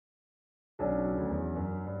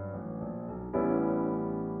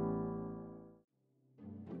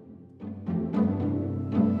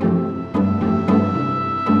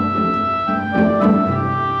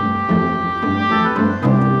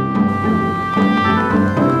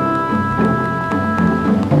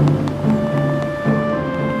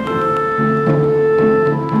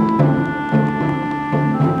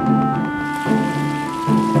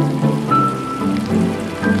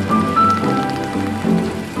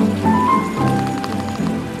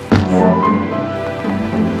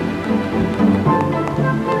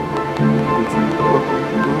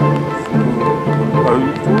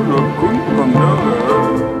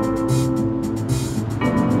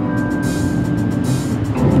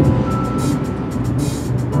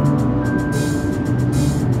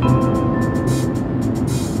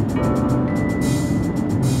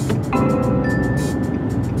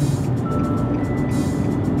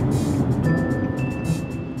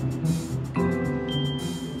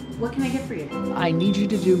What can I get for you? I need you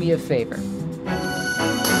to do me a favor.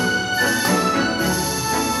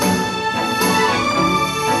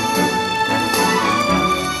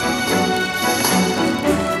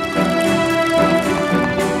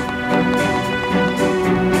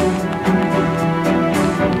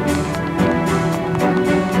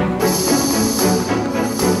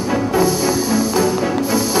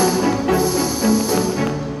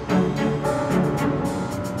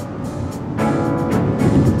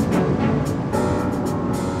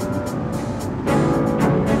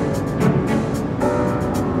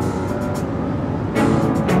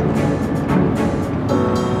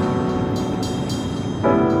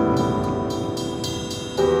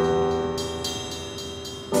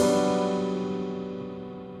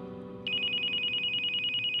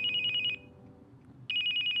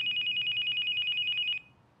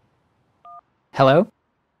 Hello?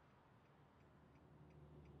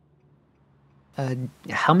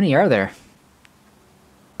 How many are there?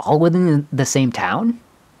 All within the same town?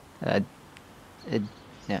 Uh,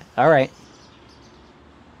 yeah, alright.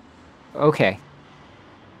 Okay.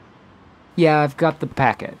 Yeah, I've got the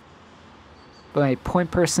packet. My point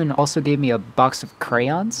person also gave me a box of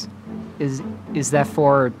crayons? Is that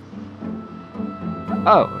for...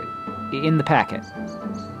 Oh, in the packet.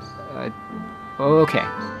 Okay.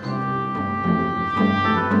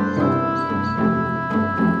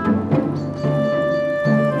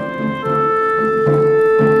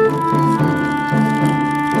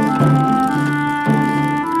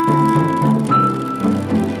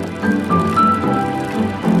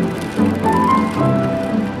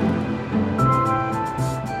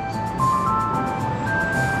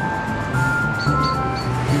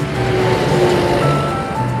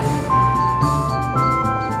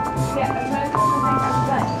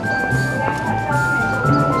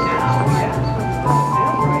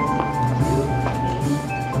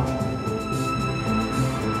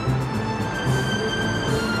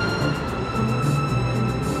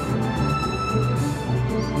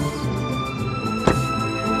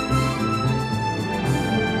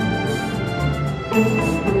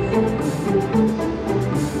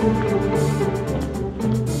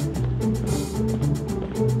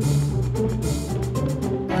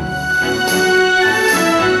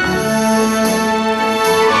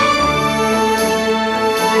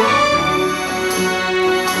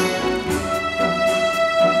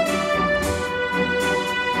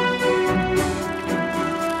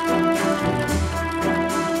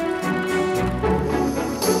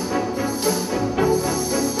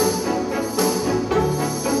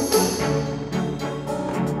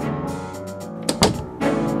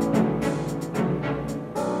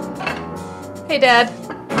 Hey, Dad.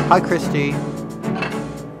 Hi, Christy.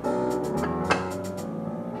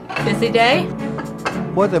 Busy day?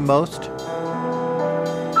 More than most.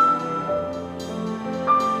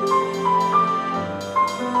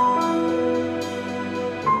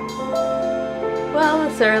 Well,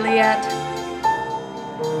 it's early yet.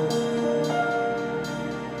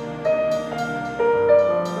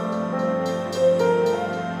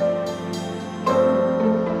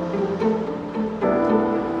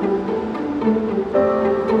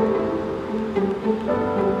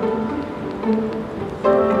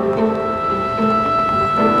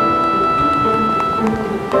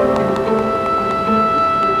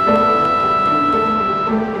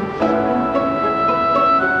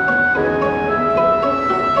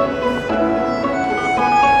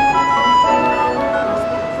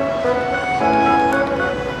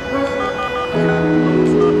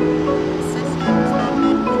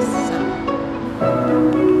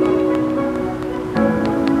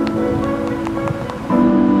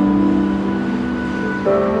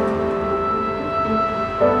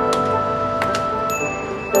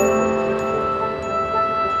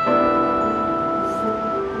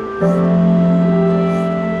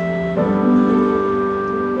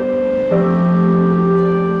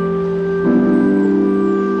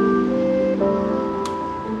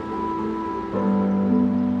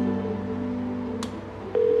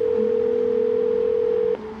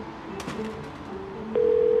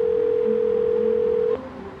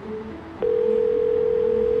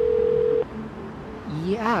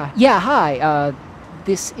 Yeah, hi,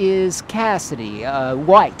 this is Cassidy,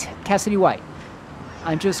 White. Cassidy White.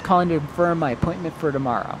 I'm just calling to confirm my appointment for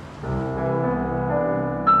tomorrow.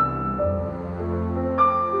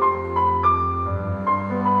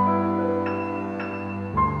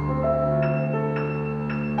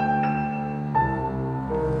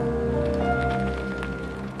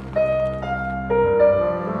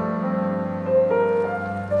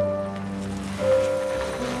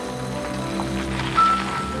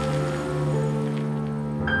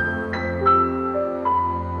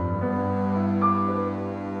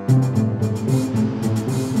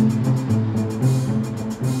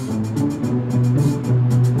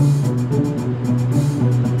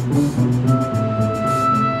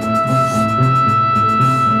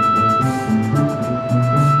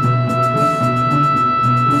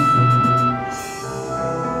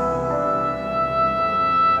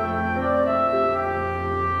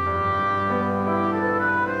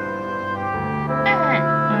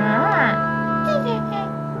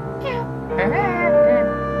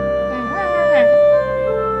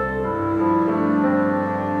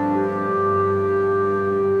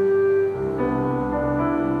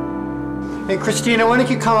 Hey, Christina, why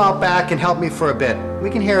don't you come out back and help me for a bit? We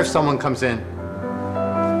can hear if someone comes in.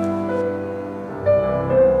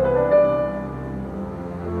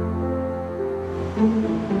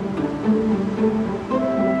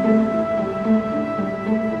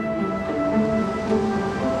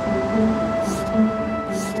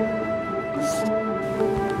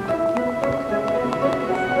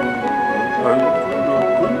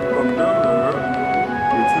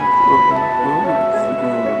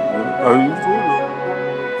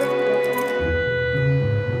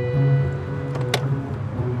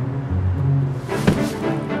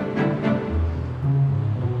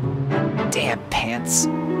 Damn pants.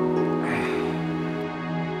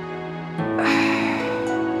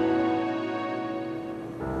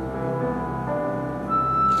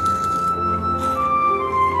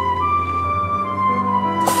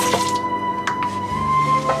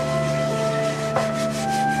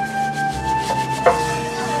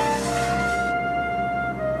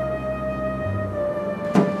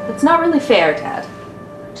 It's not really fair, Dad.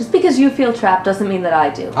 Just because you feel trapped doesn't mean that I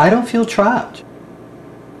do. I don't feel trapped.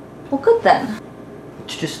 Well, good then.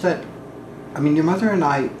 It's just that, I mean, your mother and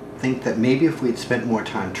I think that maybe if we'd spent more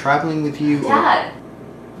time traveling with you... Dad,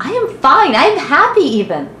 I am fine. I am happy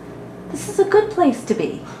even. This is a good place to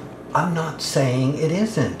be. I'm not saying it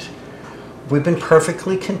isn't. We've been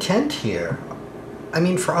perfectly content here. I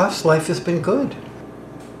mean, for us, life has been good.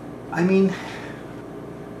 I mean,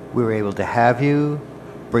 we were able to have you,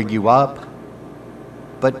 bring you up,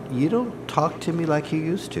 but you don't talk to me like you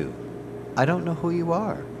used to. I don't know who you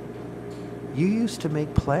are. You used to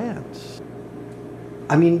make plans.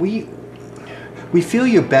 I mean, we feel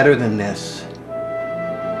you're better than this.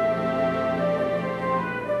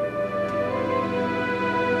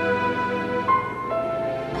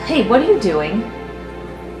 Hey, what are you doing?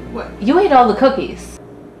 What? You ate all the cookies.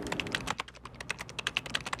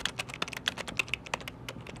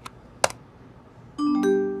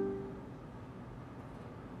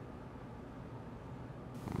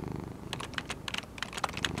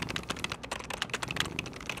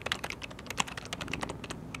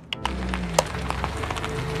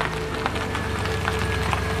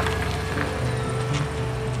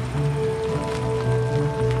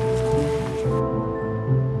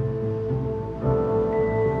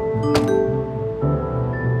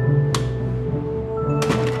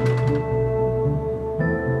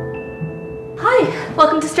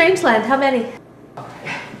 Welcome to Strangeland. How many?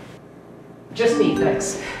 Just me,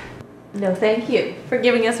 thanks. No, thank you for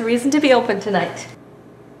giving us a reason to be open tonight.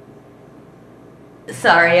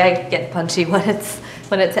 Sorry, I get punchy when it's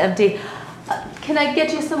empty. Can I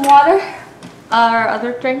get you some water? Our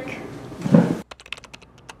other drink?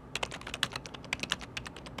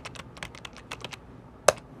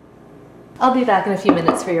 I'll be back in a few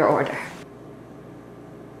minutes for your order.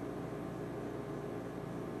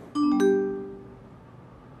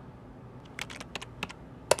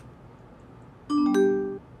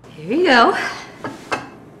 Here you go.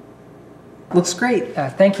 Looks great.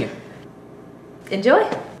 Thank you. Enjoy.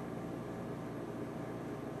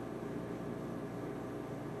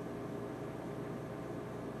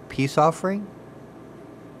 Peace offering?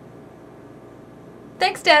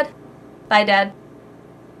 Thanks, Dad. Bye, Dad.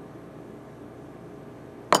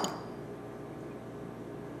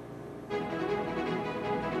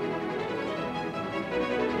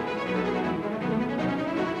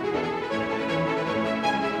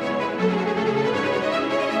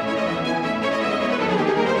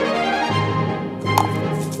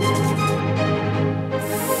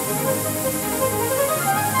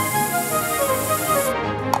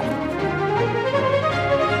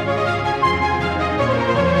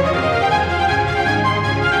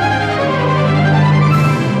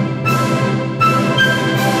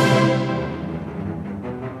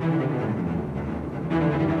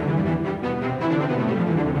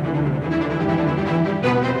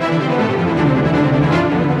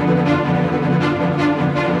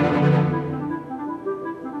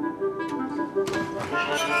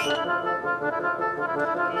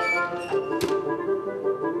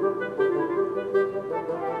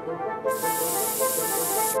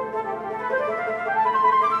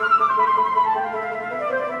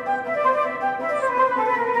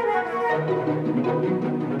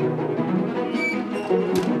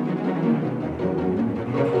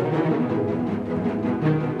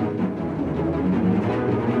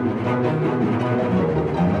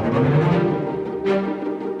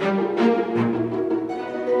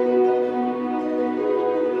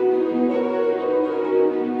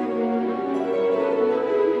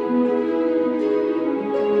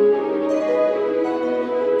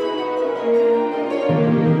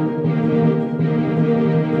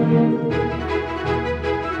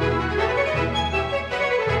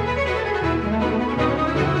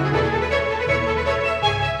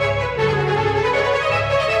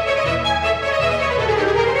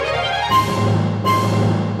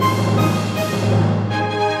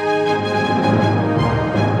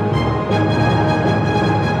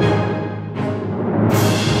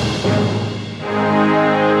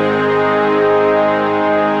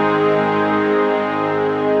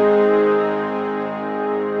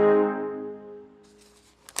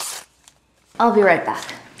 I'll be right back.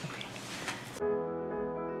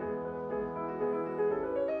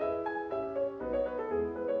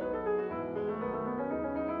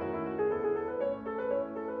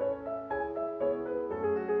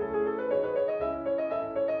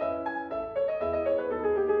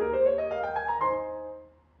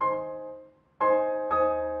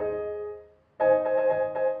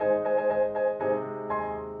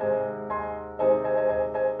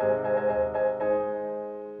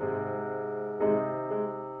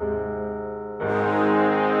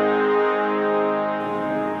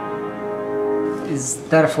 Is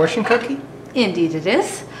that a fortune cookie? Indeed it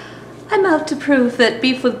is. I'm out to prove that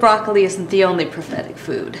beef with broccoli isn't the only prophetic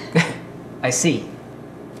food. I see.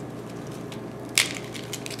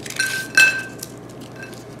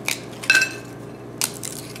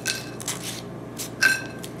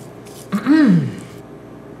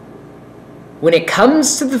 When it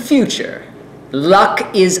comes to the future,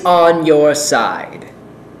 luck is on your side.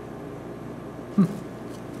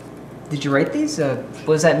 Did you write these? What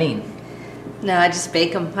does that mean? No, I just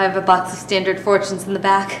bake them. I have a box of standard fortunes in the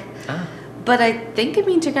back. Ah. But I think it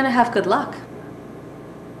means you're gonna have good luck.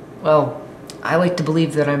 Well, I like to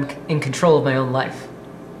believe that I'm in control of my own life.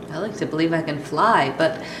 I like to believe I can fly,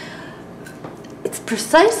 but it's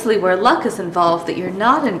precisely where luck is involved that you're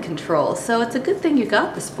not in control, so it's a good thing you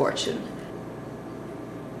got this fortune.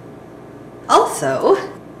 Also,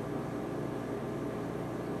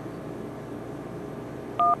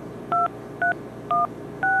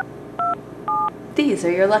 these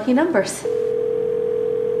are your lucky numbers.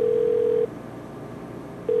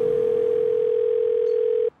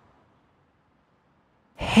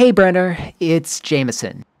 Hey Brenner, it's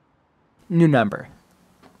Jameson. New number.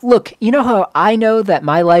 Look, you know how I know that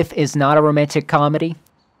my life is not a romantic comedy?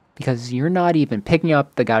 Because you're not even picking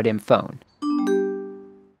up the goddamn phone.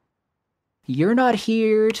 You're not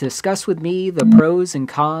here to discuss with me the pros and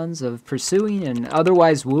cons of pursuing and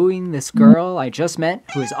otherwise wooing this girl I just met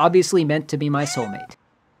who is obviously meant to be my soulmate.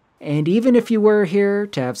 And even if you were here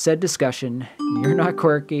to have said discussion, you're not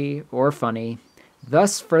quirky or funny,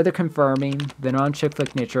 thus further confirming the non-chick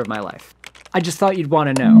flick nature of my life. I just thought you'd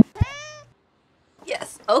want to know.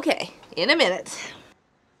 Yes, okay. In a minute.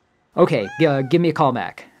 Okay, give me a call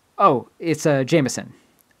back. Oh, it's Jameson.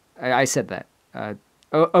 I said that.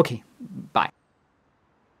 Okay, bye.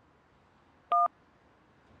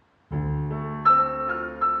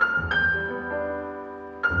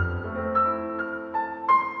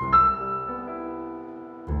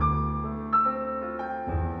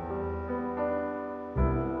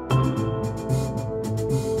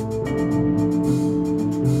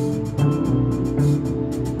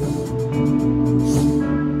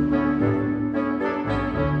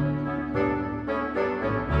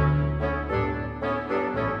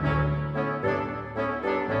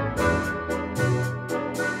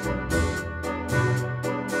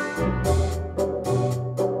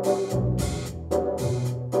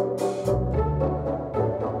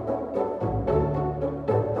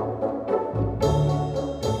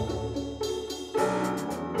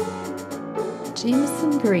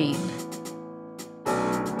 Jameson Green.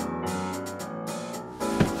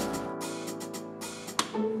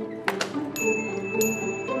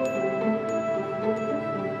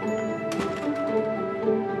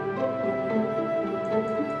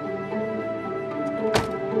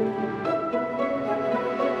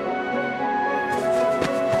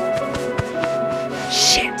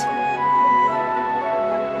 Shit!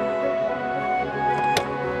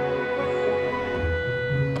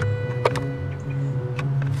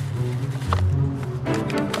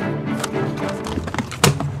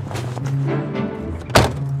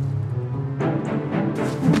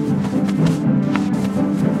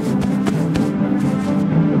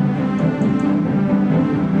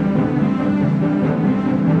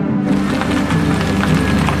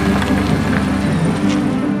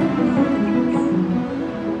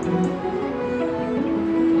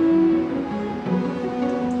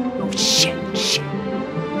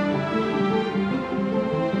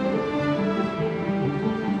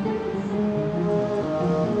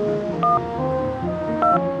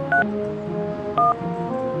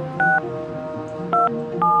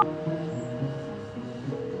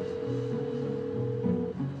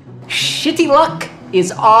 Shitty luck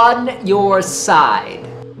is on your side.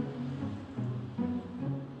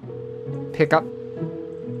 Pick up.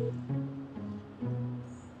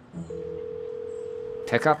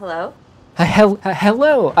 Pick up. Hello?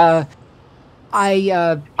 Hello.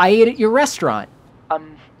 I ate at your restaurant.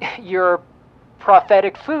 Your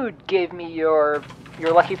prophetic food gave me your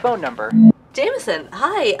lucky phone number. Jameson,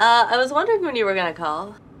 hi. I was wondering when you were gonna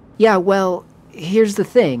call. Yeah, well, here's the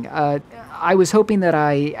thing. I was hoping that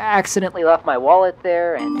I accidentally left my wallet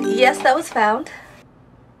there, and... Yes, that was found.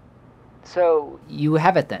 So, you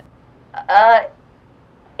have it then?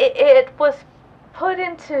 It was put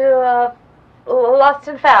into, lost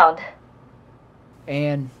and found.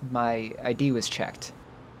 And my ID was checked.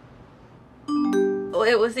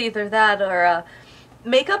 It was either that or,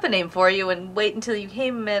 make up a name for you and wait until you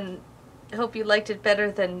came and hope you liked it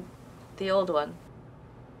better than the old one.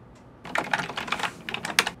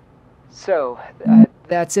 So,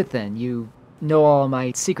 that's it then. You know all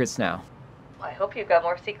my secrets now. I hope you've got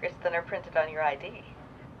more secrets than are printed on your ID.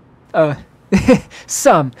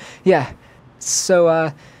 Some, yeah.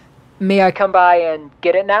 So, may I come by and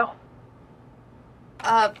get it now?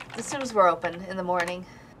 As soon as we're open in the morning.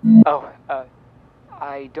 Oh,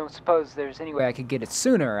 I don't suppose there's any way I could get it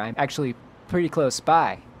sooner. I'm actually pretty close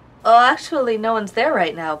by. Oh, actually, no one's there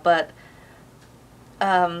right now, but,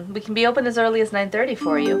 we can be open as early as 9:30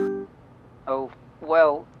 for you. Oh,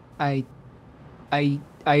 well, I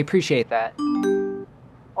appreciate that.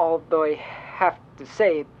 Although I have to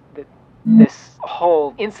say that this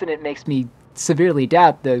whole incident makes me severely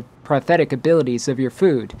doubt the prophetic abilities of your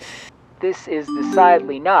food. This is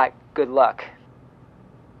decidedly not good luck.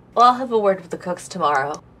 Well, I'll have a word with the cooks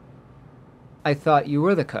tomorrow. I thought you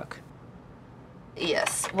were the cook.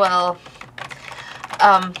 Yes, well,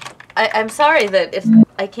 I'm sorry that if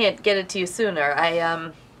I can't get it to you sooner.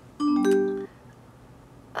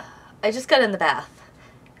 I just got in the bath,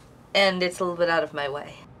 and it's a little bit out of my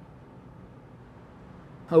way.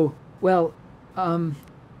 Oh, well,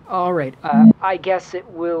 all right. I guess it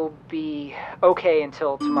will be okay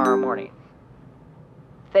until tomorrow morning.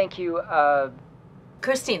 Thank you,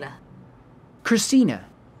 Christina. Christina.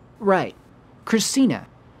 Right. Christina.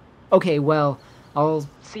 Okay, well, I'll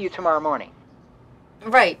see you tomorrow morning.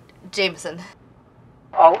 Right, Jameson.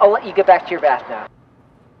 I'll let you get back to your bath now.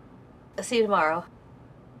 See you tomorrow.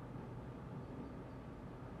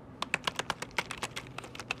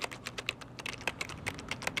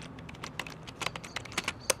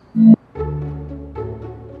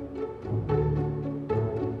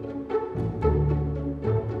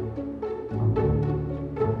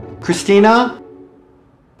 Christina?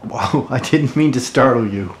 Whoa, I didn't mean to startle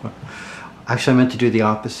you. Actually, I meant to do the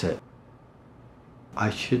opposite. I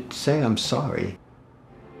should say I'm sorry.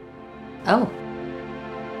 Oh.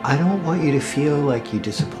 I don't want you to feel like you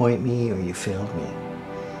disappoint me or you failed me.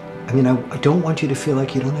 I mean, I don't want you to feel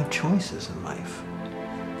like you don't have choices in life.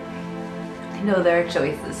 I know there are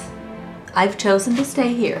choices. I've chosen to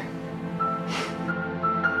stay here.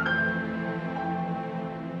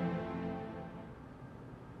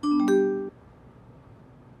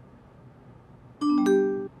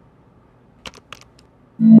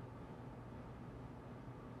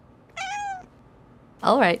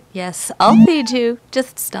 All right, yes, I'll feed you.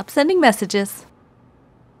 Just stop sending messages.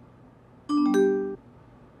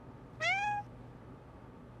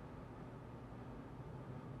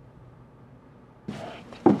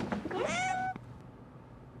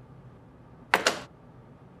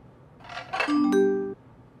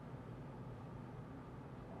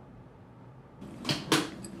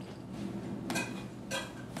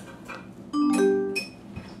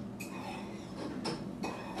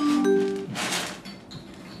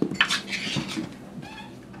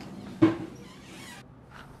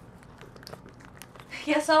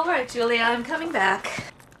 Yes, all right, Julia, I'm coming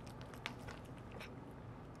back.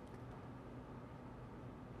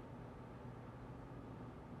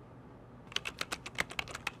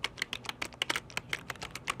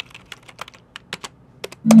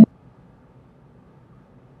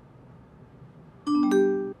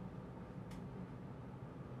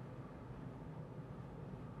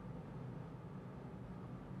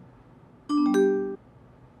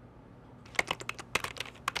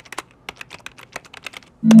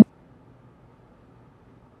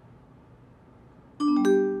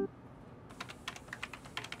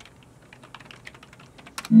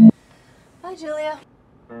 Bye, Julia.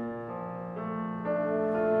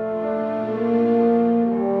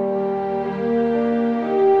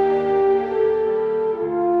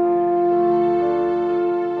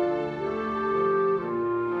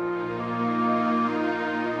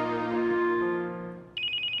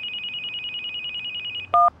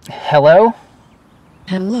 Hello?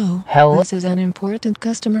 Hello. This is an important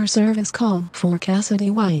customer service call for Cassidy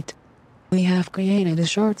White. We have created a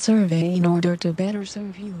short survey in order to better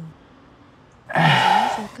serve you.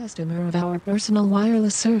 As a customer of our personal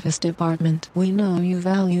wireless service department, we know you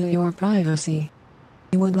value your privacy.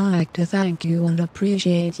 We would like to thank you and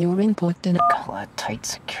appreciate your input in Tight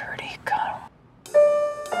security, God.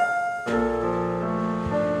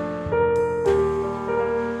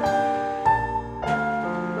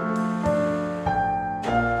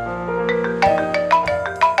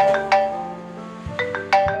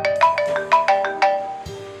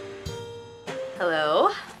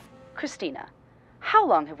 How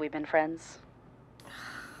long have we been friends?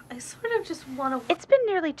 I sort of just want to... It's been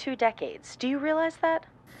nearly 2 decades. Do you realize that?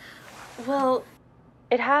 Well,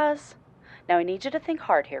 It has. Now I need you to think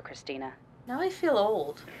hard here, Christina. now I feel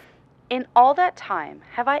old. In all that time,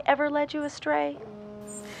 have I ever led you astray?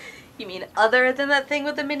 You mean other than that thing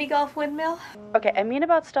with the mini golf windmill? Okay, I mean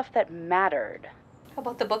about stuff that mattered. How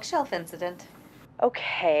about the bookshelf incident?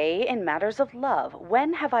 Okay, in matters of love,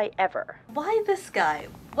 when have I ever? Why this guy?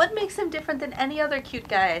 What makes him different than any other cute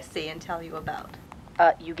guy I see and tell you about?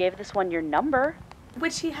 You gave this one your number.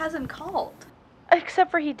 Which he hasn't called.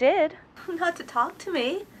 Except for he did. Not to talk to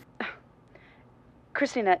me.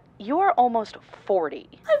 Christina, you're almost 40.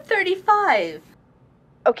 I'm 35.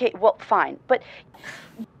 Okay, well, fine, but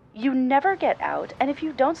you never get out, and if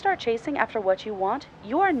you don't start chasing after what you want,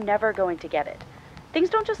 you are never going to get it. Things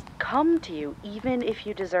don't just come to you, even if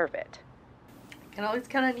you deserve it. I can always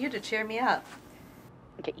count on you to cheer me up.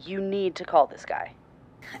 Okay, you need to call this guy.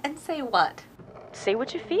 And say what? Say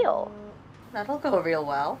what you feel. That'll go real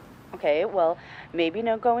well. Okay, well, maybe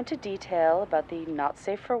don't go into detail about the not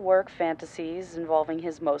safe for work fantasies involving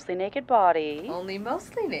his mostly naked body. Only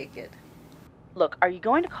mostly naked. Look, are you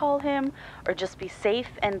going to call him, or just be safe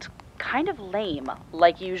and kind of lame,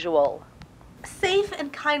 like usual? Safe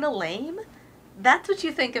and kinda lame? That's what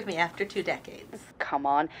you think of me after 2 decades. Come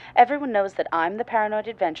on, everyone knows that I'm the paranoid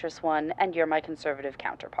adventurous one, and you're my conservative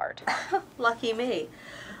counterpart. Lucky me.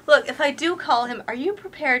 Look, if I do call him, are you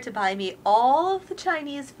prepared to buy me all of the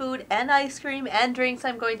Chinese food and ice cream and drinks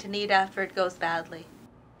I'm going to need after it goes badly?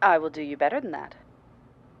 I will do you better than that.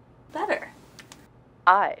 Better.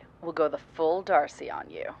 I will go the full Darcy on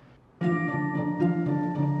you.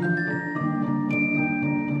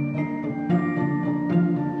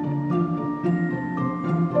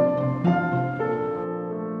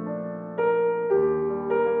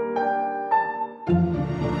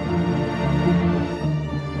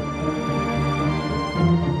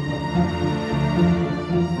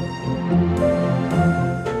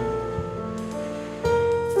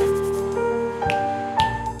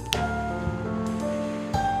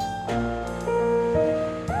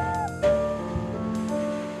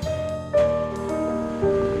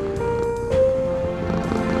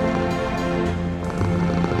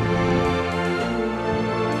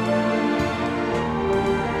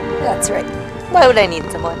 That's right. Why would I need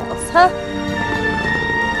someone else, huh?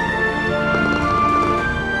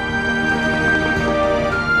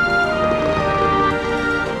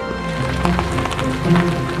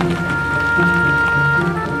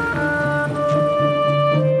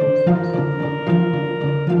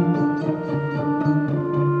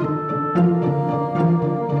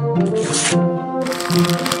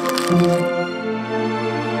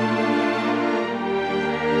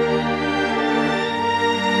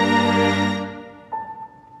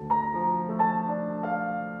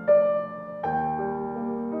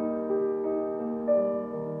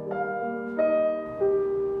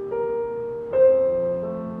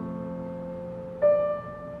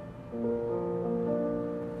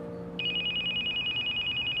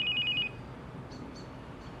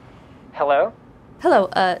 Hello? Hello,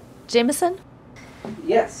 Jameson?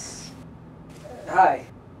 Yes. Hi.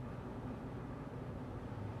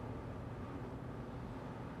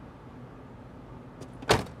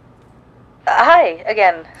 Hi,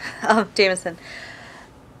 again. Jameson.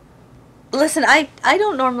 Listen, I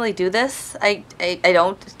don't normally do this. I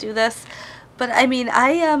don't do this. But I mean,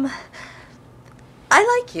 I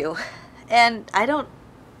like you. And I don't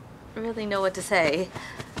really know what to say.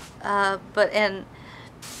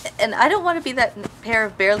 And I don't want to be that pair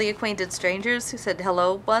of barely acquainted strangers who said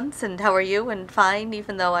hello once and how are you and fine,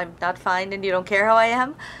 even though I'm not fine and you don't care how I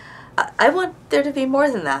am. I want there to be more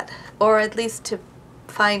than that, or at least to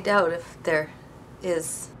find out if there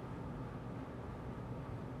is.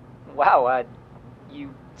 Wow,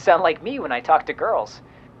 you sound like me when I talk to girls.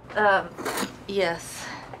 Yes.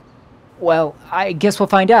 Well, I guess we'll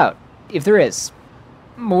find out, if there is.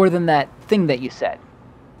 More than that thing that you said.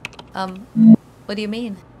 What do you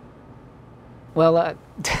mean? Well,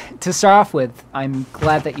 to start off with, I'm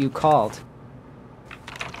glad that you called.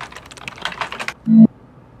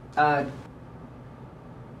 Are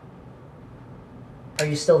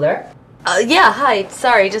you still there? Yeah, hi.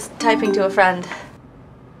 Sorry, just typing to a friend.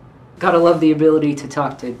 Gotta love the ability to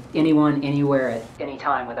talk to anyone, anywhere, at any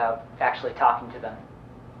time without actually talking to them.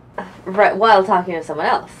 Right, while talking to someone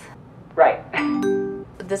else. Right.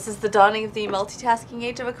 This is the dawning of the multitasking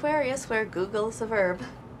age of Aquarius, where Google is a verb.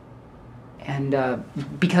 And,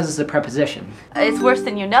 because it's a preposition. It's worse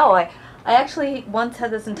than you know. I actually once had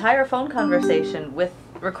this entire phone conversation with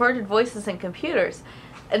recorded voices and computers,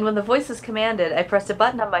 And when the voice is commanded, I pressed a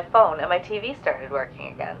button on my phone and my TV started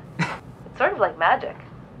working again. It's sort of like magic,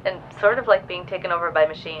 and sort of like being taken over by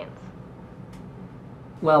machines.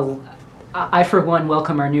 Well, I for one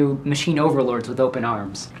welcome our new machine overlords with open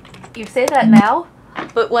arms. You say that now,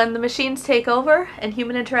 but when the machines take over and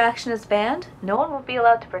human interaction is banned, no one will be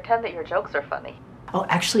allowed to pretend that your jokes are funny. Oh,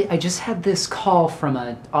 actually, I just had this call from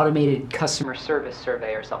an automated customer service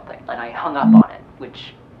survey or something, and I hung up on it,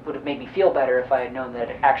 which would have made me feel better if I had known that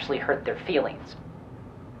it actually hurt their feelings.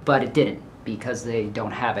 But it didn't, because they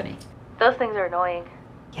don't have any. Those things are annoying.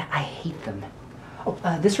 Yeah, I hate them. Oh,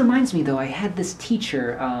 this reminds me, though, I had this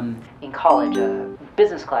teacher in college,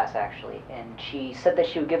 business class, actually, and she said that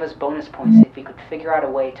she would give us bonus points if we could figure out a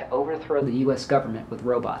way to overthrow the U.S. government with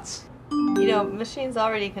robots. You know, machines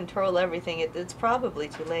already control everything. It's probably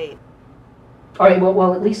too late. All right,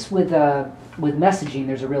 well, at least with messaging,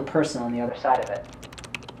 there's a real person on the other side of it.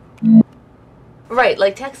 Right,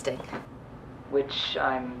 like texting. Which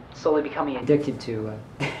I'm slowly becoming addicted to,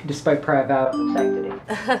 despite prior vows of sanctity.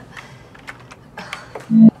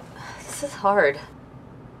 This is hard.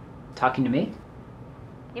 Talking to me?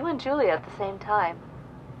 You and Julia at the same time.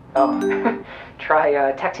 Oh, try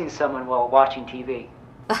texting someone while watching TV.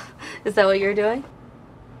 Is that what you're doing?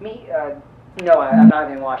 Me? No, I'm not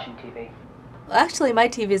even watching TV. Well, actually, my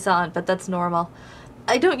TV's on, but that's normal.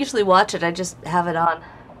 I don't usually watch it, I just have it on.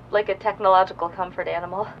 Like a technological comfort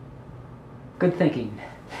animal. Good thinking.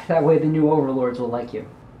 That way the new overlords will like you.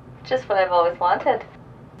 Just what I've always wanted.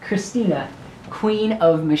 Christina, Queen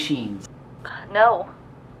of Machines. No.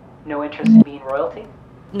 No interest in being royalty?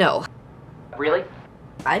 No. Really?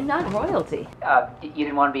 I'm not royalty. You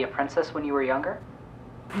didn't want to be a princess when you were younger?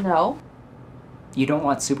 No. You don't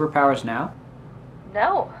want superpowers now?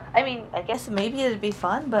 No. I mean, I guess maybe it'd be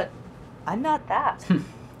fun, but I'm not that.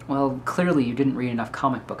 Well, clearly you didn't read enough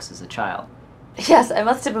comic books as a child. Yes, I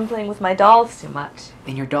must have been playing with my dolls too much.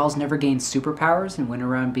 And your dolls never gained superpowers and went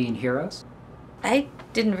around being heroes? I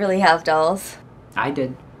didn't really have dolls. I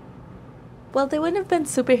did. Well, they wouldn't have been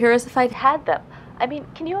superheroes if I'd had them. I mean,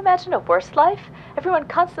 can you imagine a worse life? Everyone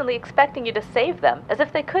constantly expecting you to save them, as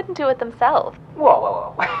if they couldn't do it themselves.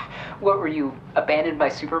 Whoa. What, were you abandoned by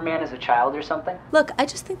Superman as a child or something? Look, I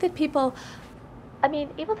just think that people... I mean,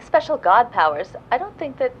 even with special god powers, I don't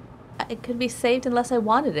think that I could be saved unless I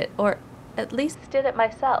wanted it, or at least did it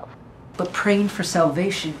myself. But praying for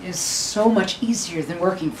salvation is so much easier than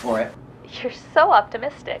working for it. You're so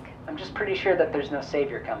optimistic. I'm just pretty sure that there's no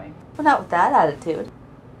savior coming. Well, not with that attitude.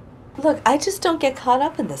 Look, I just don't get caught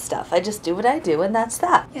up in this stuff. I just do what I do, and that's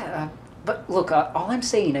that. Yeah, but look, all I'm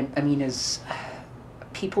saying, I mean, is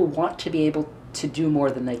people want to be able to do more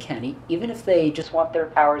than they can. Even if they just want their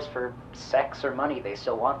powers for sex or money, they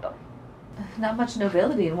still want them. Not much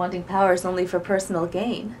nobility in wanting powers only for personal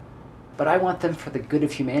gain. But I want them for the good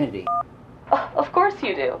of humanity. Oh, of course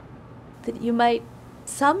you do. That you might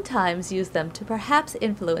sometimes use them to perhaps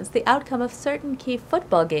influence the outcome of certain key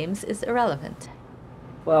football games is irrelevant.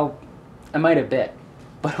 Well, I might a bit,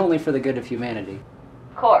 but only for the good of humanity.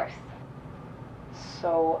 Of course.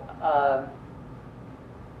 So,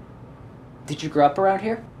 did you grow up around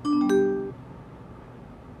here?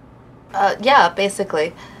 Yeah,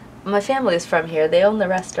 basically. My family's from here. They own the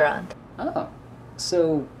restaurant. Oh,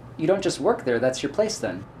 so you don't just work there, that's your place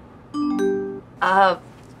then?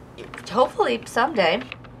 Hopefully someday.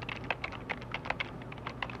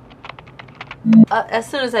 As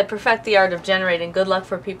soon as I perfect the art of generating good luck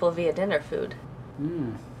for people via dinner food.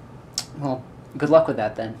 Well, good luck with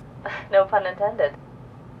that then. No pun intended.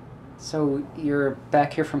 So, you're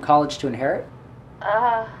back here from college to inherit?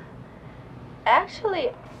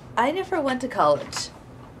 Actually, I never went to college.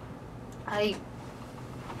 I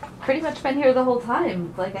pretty much been here the whole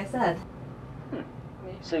time, like I said.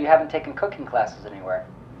 So you haven't taken cooking classes anywhere?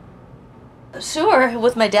 Sure,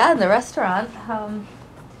 with my dad in the restaurant.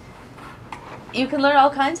 You can learn all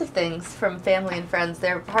kinds of things from family and friends.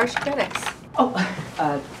 They're harsh critics. Oh,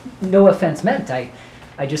 no offense meant. I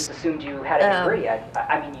just assumed you had a degree.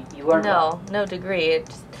 I mean, you learned No degree. It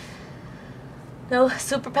just, no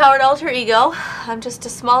superpowered alter ego. I'm just a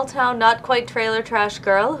small town, not quite trailer trash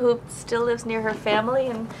girl who still lives near her family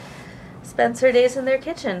and spends her days in their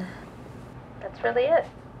kitchen. That's really it.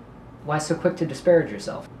 Why so quick to disparage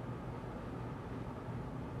yourself?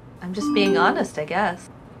 I'm just being honest, I guess.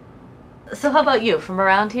 So how about you, from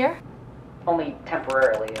around here? Only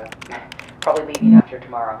temporarily. Probably leaving after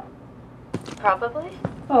tomorrow. Probably.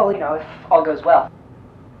 Well, if all goes well.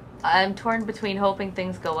 I'm torn between hoping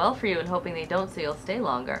things go well for you and hoping they don't, so you'll stay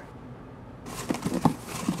longer.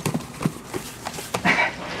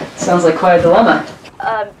 Sounds like quite a dilemma.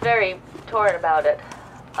 I'm very torn about it.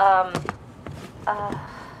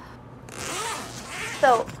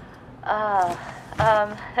 So, um,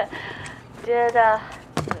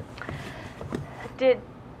 did,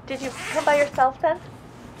 did you come by yourself then?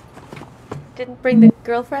 Didn't bring the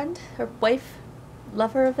girlfriend or wife,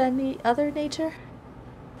 lover of any other nature?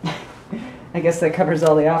 I guess that covers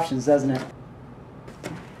all the options, doesn't it?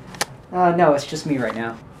 No, it's just me right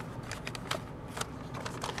now.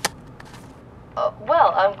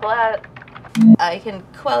 Well, I'm glad I can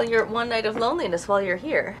quell your one night of loneliness while you're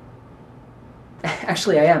here.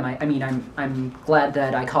 Actually, I am. I mean, I'm glad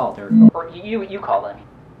that I called, or you called, I mean.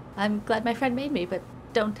 I'm glad my friend made me, but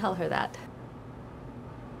don't tell her that.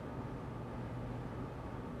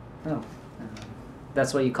 Oh,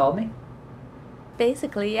 that's why you called me?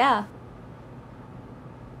 Basically, yeah.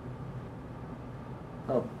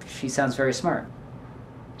 Oh, she sounds very smart.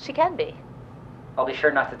 She can be. I'll be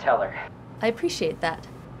sure not to tell her. I appreciate that.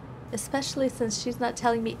 Especially since she's not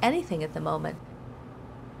telling me anything at the moment.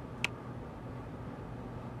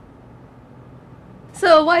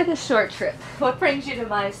 So why this short trip? What brings you to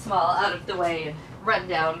my small, out-of-the-way and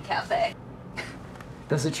run-down cafe?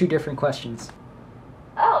 Those are two different questions.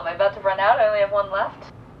 Oh, am I about to run out? I only have one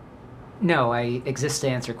left. No, I exist to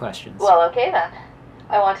answer questions. Well, okay then.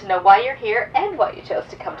 I want to know why you're here and why you chose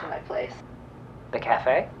to come to my place. The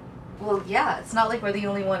cafe? Well, yeah, it's not like we're the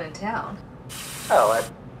only one in town. Oh,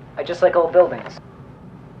 I just like old buildings.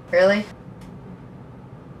 Really?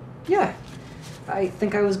 Yeah. I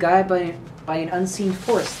think I was guided by an unseen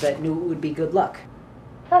force that knew it would be good luck.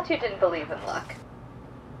 Thought you didn't believe in luck.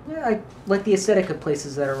 Yeah, I like the aesthetic of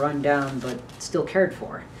places that are run down but still cared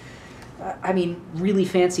for. I mean, really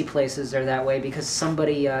fancy places are that way because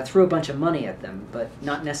somebody threw a bunch of money at them, but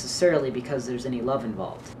not necessarily because there's any love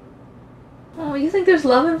involved. Oh, you think there's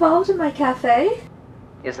love involved in my cafe?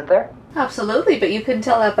 Isn't there? Absolutely, but you couldn't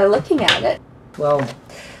tell that by looking at it. Well,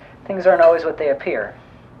 things aren't always what they appear.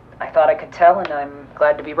 I thought I could tell, and I'm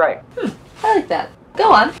glad to be right. I like that.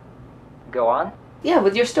 Go on. Go on? Yeah,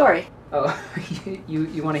 with your story. Oh,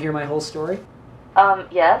 you want to hear my whole story?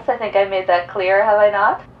 Yes, I think I made that clear, have I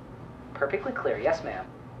not? Perfectly clear, yes ma'am.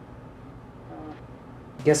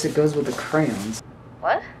 Guess it goes with the crayons.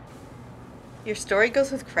 What? Your story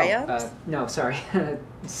goes with crayons? Oh, no, sorry.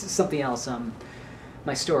 Something else.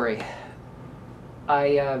 My story.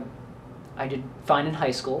 I did fine in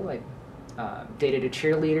high school. I dated a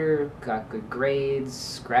cheerleader, got good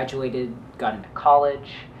grades, graduated, got into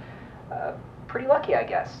college. Pretty lucky, I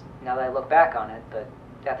guess, now that I look back on it, but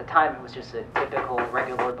at the time it was just a typical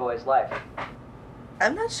regular boy's life.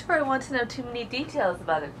 I'm not sure I want to know too many details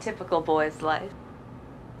about a typical boy's life.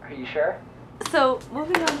 Are you sure? So,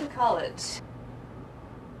 moving on to college.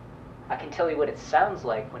 I can tell you what it sounds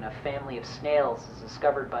like when a family of snails is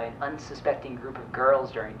discovered by an unsuspecting group of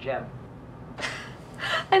girls during gym.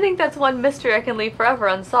 I think that's one mystery I can leave forever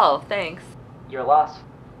unsolved, thanks. Your loss.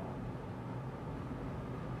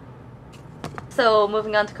 So,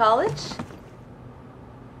 moving on to college?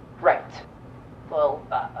 Right. Well,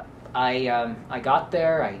 I got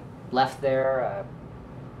there, I left there,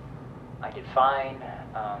 I did fine,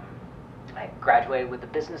 I graduated with a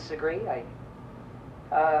business degree.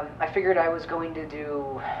 I figured I was going to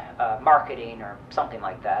do marketing or something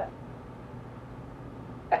like that.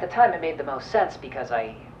 At the time it made the most sense because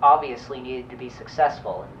I obviously needed to be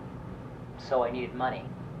successful, and so I needed money.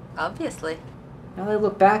 Obviously. Now that I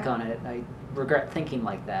look back on it, I regret thinking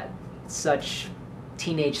like that. It's such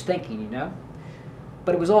teenage thinking, you know?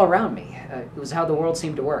 But it was all around me. It was how the world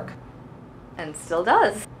seemed to work. And still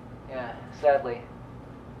does. Yeah, sadly.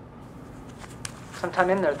 Sometime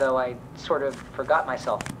in there, though, I sort of forgot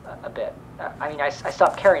myself a bit. I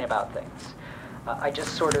stopped caring about things. I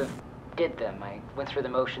just sort of did them. I went through the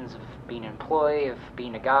motions of being an employee, of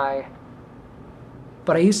being a guy.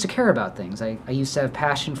 But I used to care about things. I used to have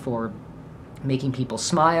passion for making people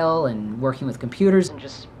smile and working with computers and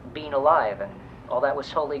just being alive, and all that was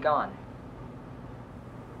totally gone.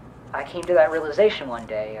 I came to that realization one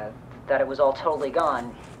day, that it was all totally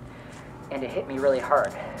gone, and it hit me really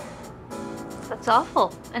hard. That's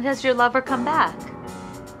awful. And has your lover come back?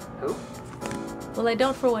 Who? Well, I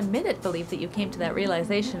don't for 1 minute believe that you came to that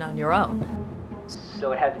realization on your own.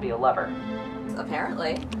 So it had to be a lover.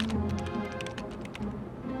 Apparently.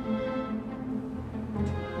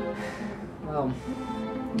 Well,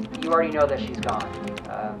 you already know that she's gone.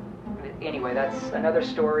 Anyway, that's another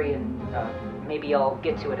story, and maybe I'll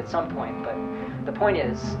get to it at some point, but the point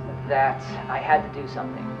is that I had to do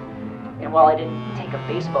something. And while I didn't take a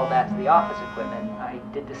baseball bat to the office equipment, I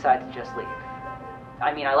did decide to just leave.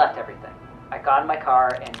 I mean, I left everything. I got in my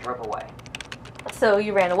car and drove away. So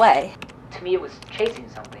you ran away? To me, it was chasing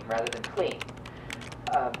something rather than fleeing.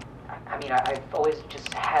 I've always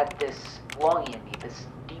just had this longing in me, this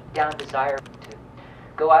deep down desire to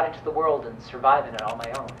go out into the world and survive in it on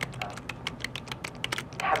my own.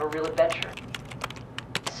 Have a real adventure.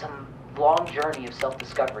 Some long journey of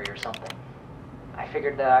self-discovery or something. I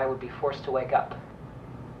figured that I would be forced to wake up.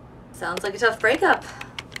 Sounds like a tough breakup.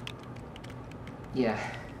 Yeah,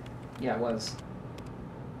 it was.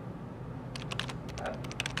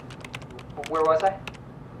 Where was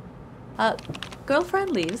I?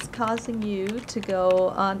 Girlfriend leaves, causing you to go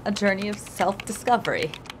on a journey of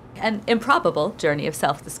self-discovery. An improbable journey of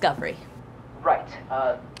self-discovery. Right.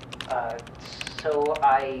 So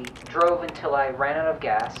I drove until I ran out of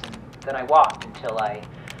gas, and then I walked until I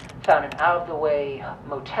found an out-of-the-way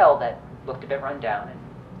motel that looked a bit run down, and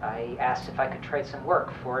I asked if I could trade some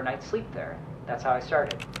work for a night's sleep there. That's how I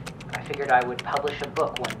started. I figured I would publish a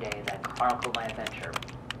book one day that chronicled my adventure.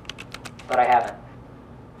 But I haven't.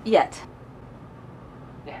 Yet.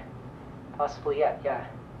 Yeah, possibly yet, yeah.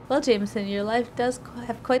 Well, Jameson, your life does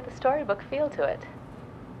have quite the storybook feel to it.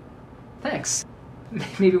 Thanks.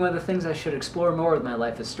 Maybe one of the things I should explore more with my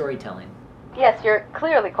life is storytelling. Yes, you're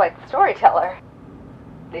clearly quite the storyteller.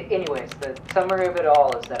 Anyways, the summary of it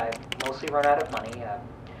all is that I've mostly run out of money.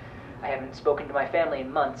 I haven't spoken to my family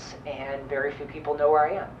in months, and very few people know where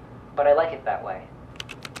I am. But I like it that way.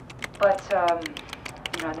 But,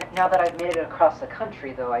 now that I've made it across the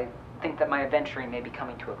country, though, I think that my adventuring may be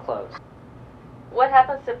coming to a close. What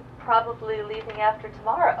happens to probably leaving after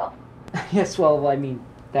tomorrow? Yes, well, I mean,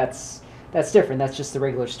 that's different. That's just the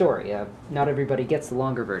regular story. Not everybody gets the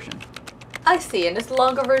longer version. I see, and is the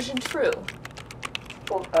longer version true?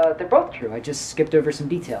 Well, they're both true. I just skipped over some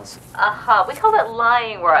details. Aha, we call that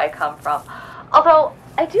lying where I come from. Although,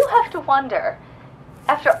 I do have to wonder,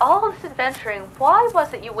 after all this adventuring, why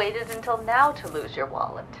was it you waited until now to lose your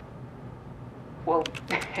wallet? Well,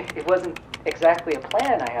 it wasn't exactly a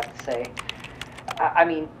plan, I have to say. I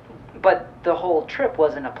mean, but the whole trip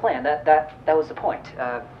wasn't a plan. That was the point.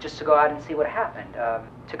 Just to go out and see what happened.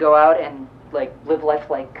 To go out and, live life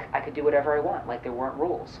like I could do whatever I want, like there weren't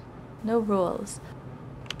rules. No rules.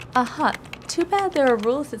 Aha, too bad there are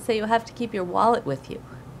rules that say you have to keep your wallet with you.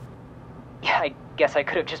 Yeah, I guess I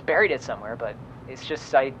could have just buried it somewhere, but it's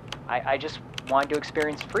just, I just wanted to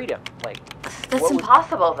experience freedom. That's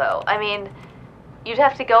impossible, though. I mean, you'd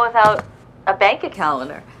have to go without a bank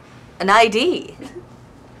account or an ID.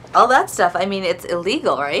 All that stuff, I mean, it's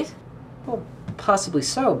illegal, right? Well, possibly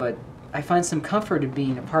so, but I find some comfort in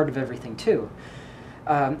being a part of everything, too.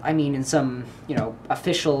 I mean, in some,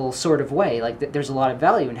 official sort of way. There's a lot of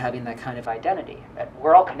value in having that kind of identity.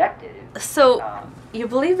 We're all connected. So, you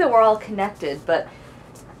believe that we're all connected, but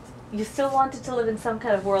you still wanted to live in some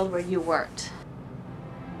kind of world where you weren't.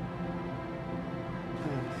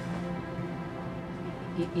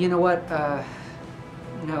 You know what?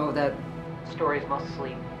 No, that story's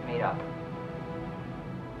mostly made up.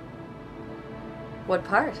 What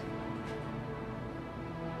part?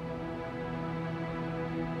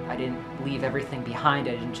 I didn't leave everything behind.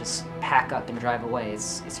 I didn't just pack up and drive away.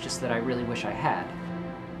 It's just that I really wish I had.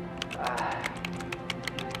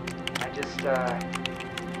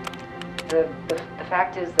 The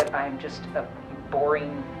fact is that I'm just a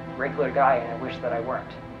boring, regular guy, and I wish that I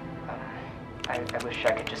weren't. I wish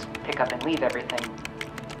I could just pick up and leave everything.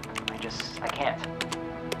 I can't.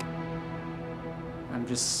 I'm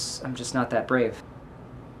just not that brave.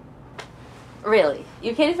 Really?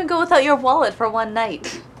 You can't even go without your wallet for one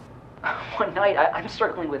night. One night? I'm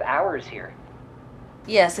struggling with hours here.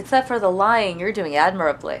 Yes, except for the lying, you're doing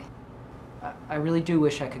admirably. I really do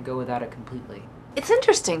wish I could go without it completely. It's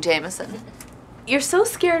interesting, Jameson. You're so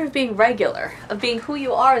scared of being regular, of being who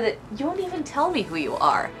you are, that you won't even tell me who you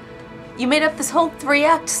are. You made up this whole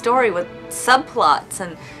 3-act story with subplots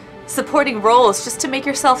and supporting roles just to make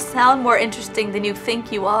yourself sound more interesting than you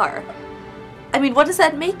think you are. I mean, what does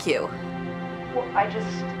that make you? Well, I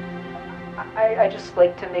just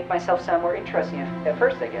like to make myself sound more interesting at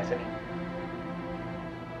first, I guess.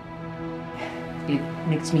 It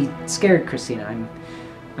makes me scared, Christina.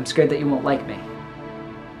 I'm scared that you won't like me.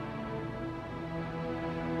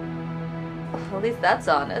 Well, at least that's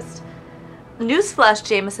honest. Newsflash,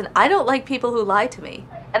 Jameson, I don't like people who lie to me.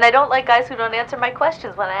 And I don't like guys who don't answer my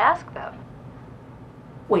questions when I ask them.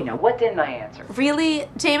 Wait, now, what didn't I answer? Really?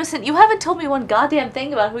 Jameson, you haven't told me one goddamn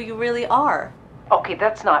thing about who you really are. Okay,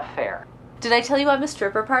 that's not fair. Did I tell you I'm a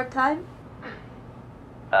stripper part-time?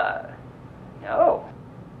 No.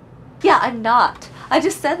 Yeah, I'm not. I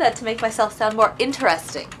just said that to make myself sound more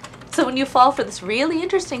interesting. So when you fall for this really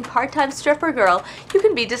interesting part-time stripper girl, you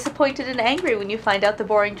can be disappointed and angry when you find out the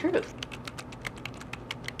boring truth.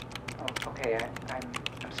 Oh, okay,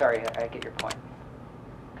 I'm sorry, I get your point.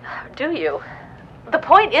 Do you? The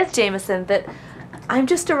point is, Jameson, that I'm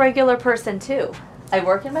just a regular person too. I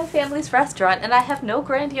work in my family's restaurant and I have no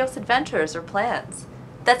grandiose adventures or plans.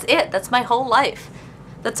 That's it. That's my whole life.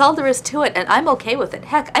 That's all there is to it, and I'm okay with it.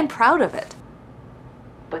 Heck, I'm proud of it.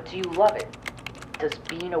 But do you love it? Does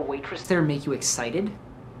being a waitress there make you excited?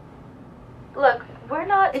 Look, we're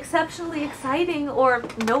not exceptionally exciting or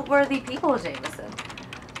noteworthy people, Jameson.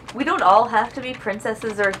 We don't all have to be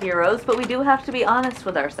princesses or heroes, but we do have to be honest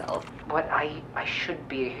with ourselves. But I should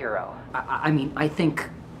be a hero. I mean, I think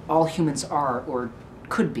all humans are, or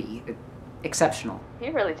could be, exceptional.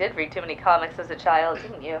 You really did read too many comics as a child,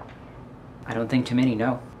 didn't you? I don't think too many,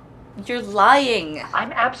 no. You're lying.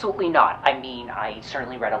 I'm absolutely not. I mean, I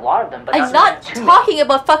certainly read a lot of them, but I'm not talking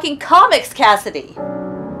about fucking comics, Cassidy.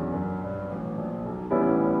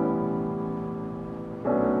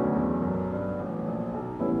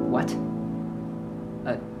 What?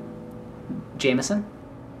 Jameson?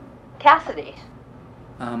 Cassidy.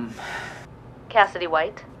 Um, Cassidy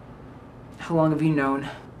White. how long have you known?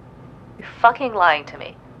 You're fucking lying to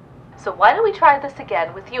me. So why don't we try this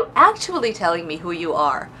again with you actually telling me who you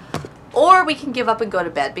are? Or we can give up and go to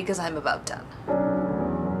bed because I'm about done.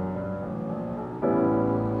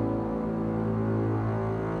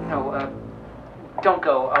 No, don't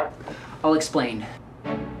go. I'll explain.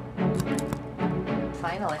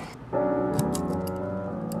 Finally.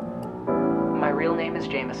 My real name is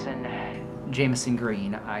Jameson. Jameson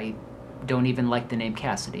Green. I don't even like the name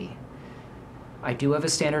Cassidy. I do have a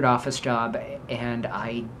standard office job, and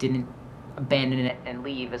I didn't abandon it and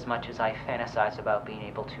leave as much as I fantasize about being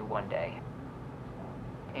able to one day.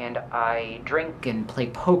 And I drink and play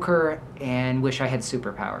poker and wish I had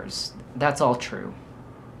superpowers. That's all true.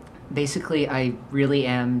 Basically, I really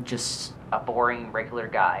am just a boring, regular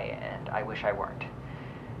guy, and I wish I weren't.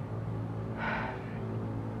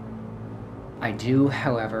 I do,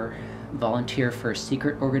 however, volunteer for a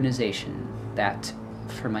secret organization that,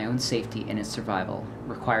 for my own safety and its survival,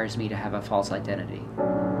 requires me to have a false identity.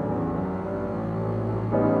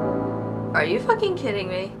 Are you fucking kidding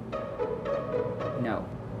me? No.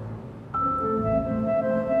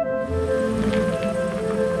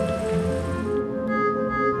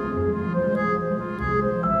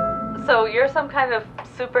 So you're some kind of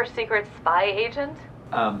super secret spy agent?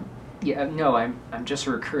 Yeah, no, I'm just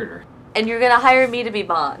a recruiter. And you're gonna hire me to be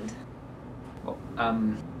Bond? Well,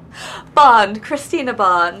 Bond, Christina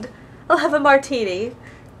Bond. I'll have a martini.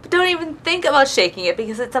 But don't even think about shaking it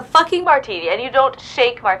because it's a fucking martini and you don't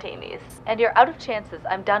shake martinis. And you're out of chances.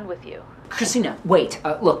 I'm done with you. Christina, wait,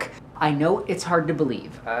 look, I know it's hard to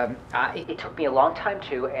believe. It took me a long time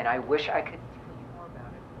too, and I wish I could tell you more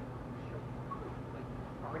about it.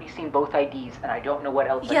 I've already seen both IDs, and I don't know what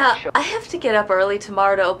else I Yeah, can show. I have to get up early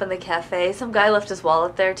tomorrow to open the cafe. Some guy left his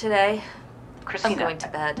wallet there today. Christina, I'm going to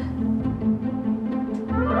bed.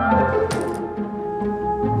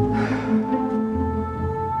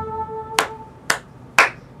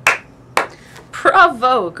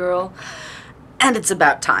 Bravo, girl. And it's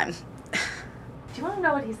about time. Do you want to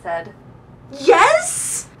know what he said?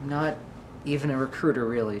 Yes! I'm not even a recruiter,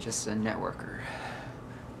 really, just a networker.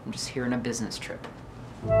 I'm just here on a business trip.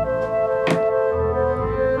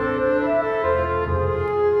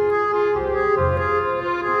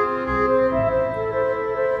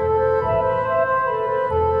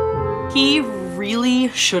 He really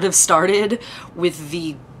should have started with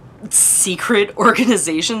the secret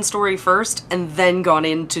organization story first and then gone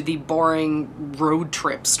into the boring road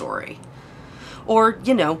trip story. Or,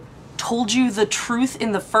 you know, told you the truth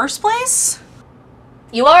in the first place?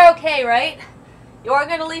 You are okay, right? You are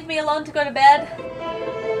going to leave me alone to go to bed?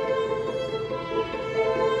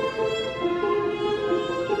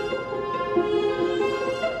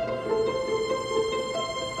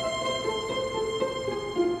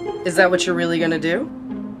 Is that what you're really gonna do?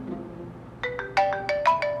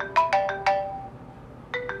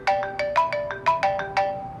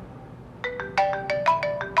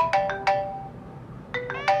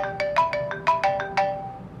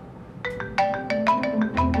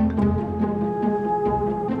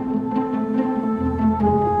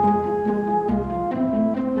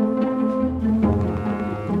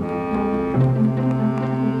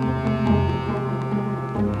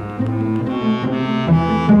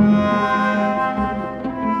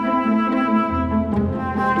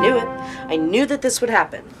 I knew that this would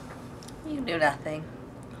happen. You knew nothing.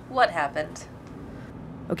 What happened?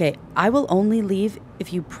 Okay, I will only leave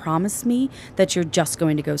if you promise me that you're just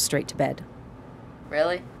going to go straight to bed.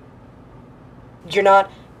 Really? You're not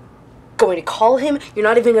going to call him? You're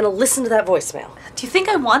not even going to listen to that voicemail? Do you think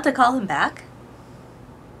I want to call him back?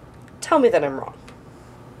 Tell me that I'm wrong.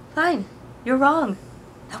 Fine. You're wrong.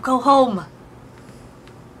 Now go home.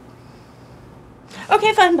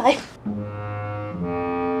 Okay, fine, bye.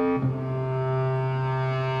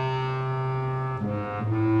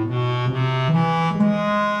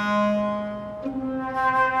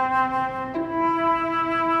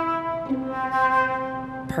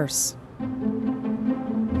 Purse.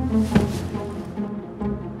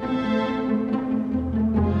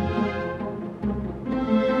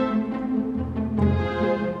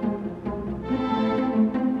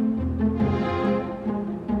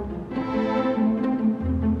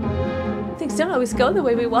 Things don't always go the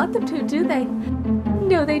way we want them to, do they?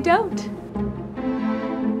 No, they don't.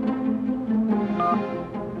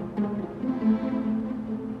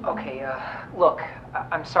 Okay, look,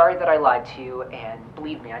 I'm sorry that I lied to you, and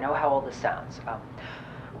believe me, I know how all this sounds.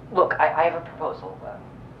 Look, I have a proposal.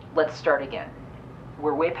 Let's start again.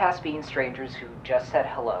 We're way past being strangers who just said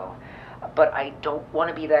hello, but I don't want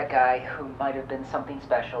to be that guy who might have been something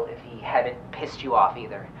special if he hadn't pissed you off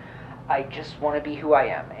either. I just want to be who I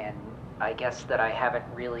am, and I guess that I haven't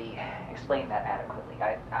really explained that adequately.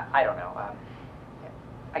 I don't know.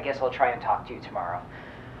 I guess I'll try and talk to you tomorrow.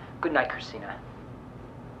 Good night, Christina.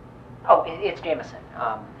 Oh, it's Jameson.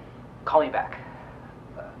 Call me back.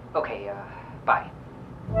 Okay, bye.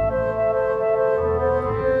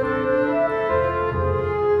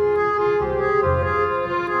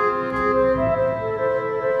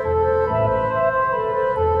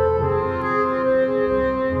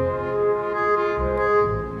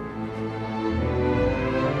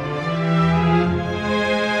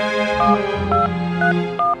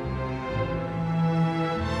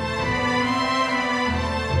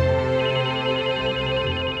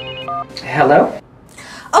 Hello?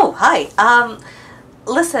 Oh, hi.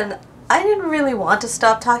 Listen, I didn't really want to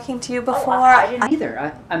stop talking to you before. I didn't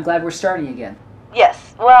either. I'm glad we're starting again.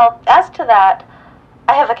 Yes, well, as to that,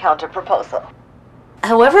 I have a counter proposal.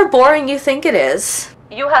 However boring you think it is,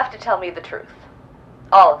 you have to tell me the truth.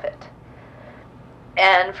 All of it.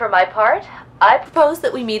 And for my part, I propose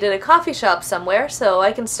that we meet at a coffee shop somewhere so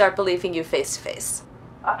I can start believing you face to face.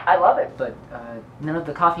 I love it, but none of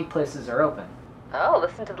the coffee places are open. Oh,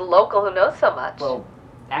 listen to the local who knows so much. Well,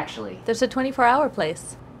 actually, There's a 24-hour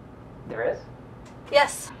place. there is?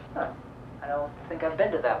 Yes. Huh. I don't think I've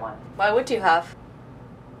been to that one. Why would you have?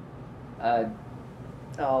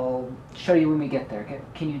 I'll show you when we get there.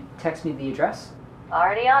 Can you text me the address?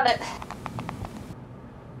 Already on it.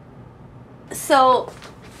 So,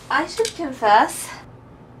 I should confess,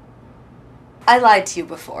 I lied to you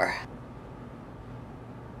before.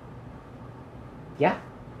 Yeah?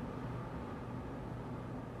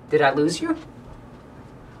 Did I lose you?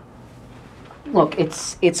 Look,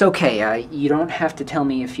 it's okay. You don't have to tell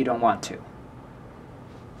me if you don't want to.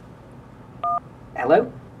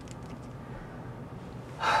 Hello?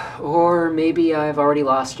 Or maybe I've already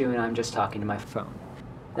lost you and I'm just talking to my phone.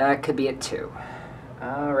 That could be it too.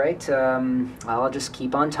 Alright, I'll just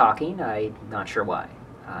keep on talking. I'm not sure why.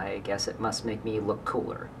 I guess it must make me look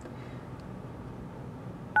cooler.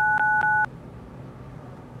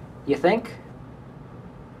 You think?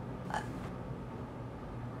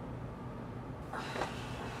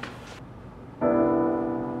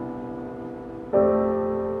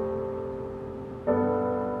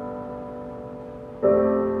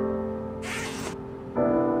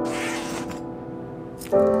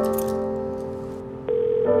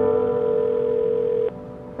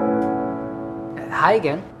 Hi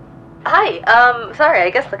again. Hi, sorry, I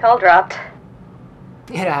guess the call dropped.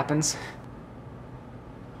 It happens.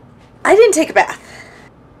 I didn't take a bath.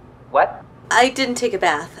 What? I didn't take a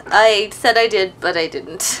bath. I said I did, but I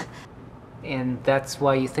didn't. And that's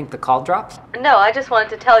why you think the call dropped? No, I just wanted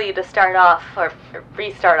to tell you to start off, or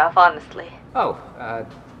restart off honestly. Oh,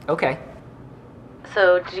 okay.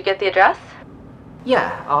 So, did you get the address?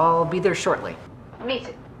 Yeah, I'll be there shortly. Me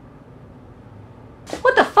too.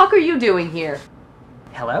 What the fuck are you doing here?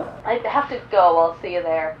 Hello? I have to go. I'll see you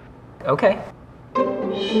there. Okay.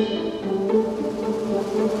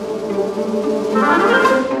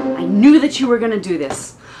 I knew that you were gonna do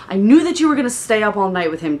this. I knew that you were gonna stay up all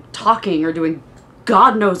night with him, talking or doing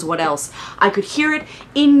God knows what else. I could hear it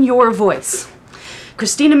in your voice.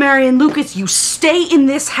 Christina, Mary, and Lucas, you stay in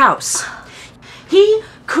this house. He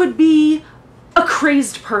could be a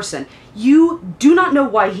crazed person. You do not know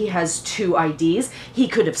why he has 2 IDs. He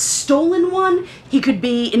could have stolen one. He could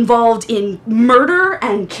be involved in murder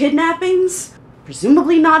and kidnappings.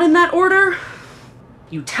 Presumably not in that order.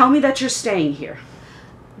 You tell me that you're staying here.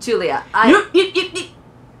 Julia,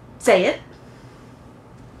 Say it.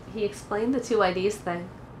 He explained the 2 IDs thing.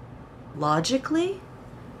 Logically?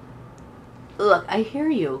 Look, I hear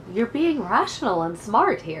you. You're being rational and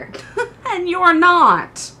smart here. And you're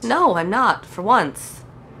not. No, I'm not, for once.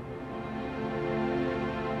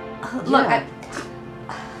 Look,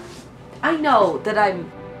 I know that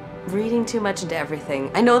I'm reading too much into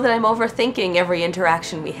everything. I know that I'm overthinking every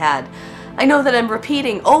interaction we had. I know that I'm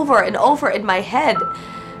repeating over and over in my head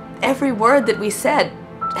every word that we said.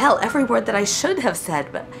 Hell, every word that I should have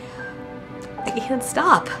said, but I can't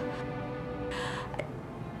stop.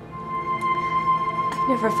 I've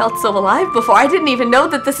never felt so alive before. I didn't even know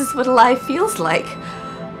that this is what alive feels like.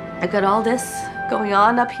 I've got all this going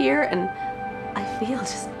on up here, and I feel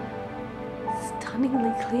just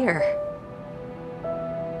stunningly clear.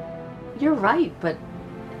 You're right, but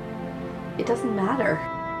it doesn't matter.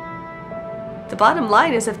 The bottom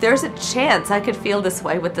line is, if there's a chance I could feel this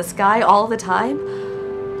way with this guy all the time,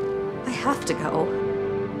 I have to go.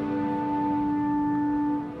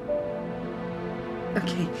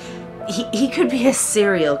 Okay. He could be a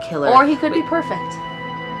serial killer. Or he could be perfect.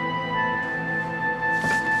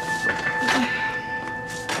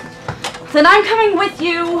 Then I'm coming with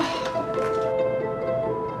you.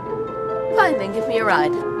 Fine, then give me a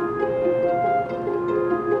ride.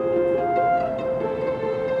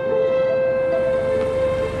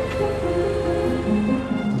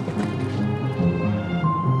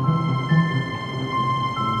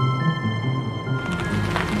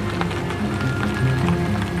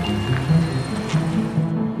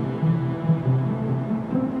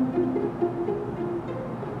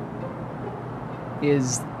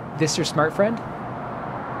 Is this your smart friend?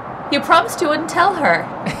 You promised you wouldn't tell her.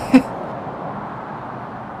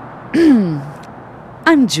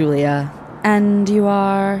 I'm Julia, and you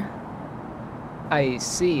are I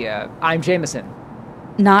see. I'm Jameson.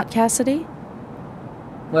 not Cassidy?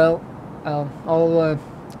 Well,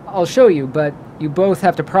 I'll show you, but you both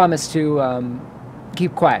have to promise to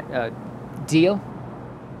keep quiet. Deal?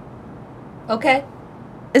 Okay.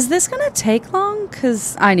 Is this gonna take long?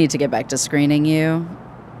 'Cause I need to get back to screening you.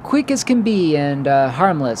 Quick as can be and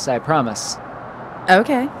harmless, I promise.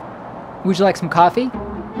 Okay. Would you like some coffee?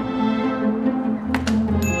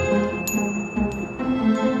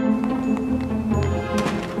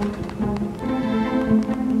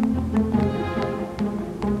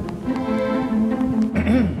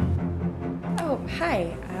 Oh,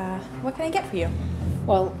 hi. What can I get for you?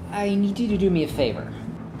 Well, I need you to do me a favor.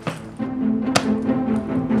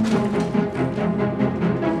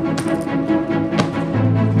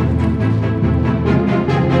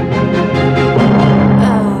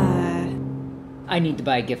 I need to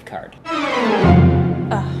buy a gift card.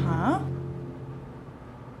 Uh-huh.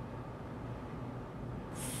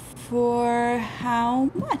 For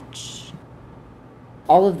how much?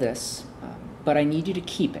 All of this, but I need you to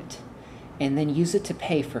keep it, and then use it to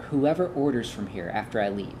pay for whoever orders from here after I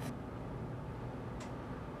leave.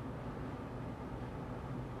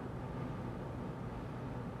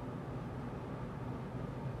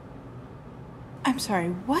 I'm sorry,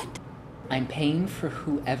 what? I'm paying for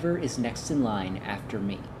whoever is next in line after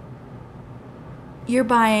me. You're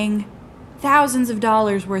buying thousands of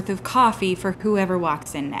dollars worth of coffee for whoever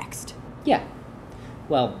walks in next. Yeah.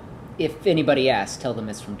 Well, if anybody asks, tell them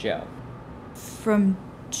it's from Joe. From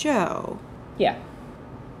Joe. Yeah.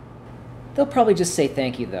 They'll probably just say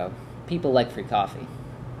thank you, though. People like free coffee.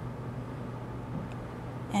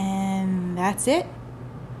 And that's it?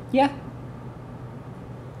 Yeah.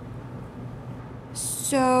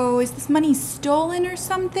 So, is this money stolen or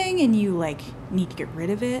something and you, need to get rid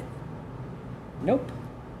of it? Nope.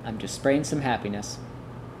 I'm just spraying some happiness.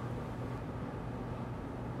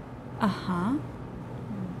 Uh-huh.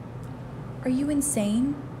 Are you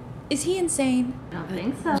insane? Is he insane? I don't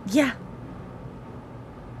think so. Yeah.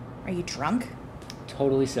 Are you drunk?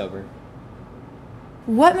 Totally sober.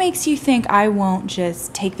 What makes you think I won't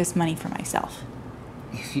just take this money for myself?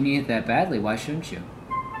 If you need it that badly, why shouldn't you?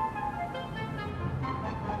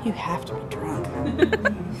 You have to be drunk.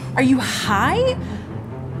 Are you high?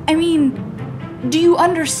 I mean, do you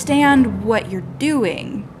understand what you're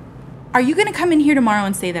doing? Are you gonna come in here tomorrow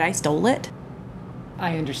and say that I stole it?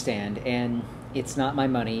 I understand, and it's not my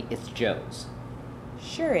money, it's Joe's.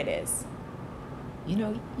 Sure it is. You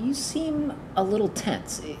know, you seem a little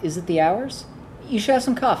tense. Is it the hours? You should have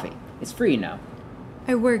some coffee. It's free, you know.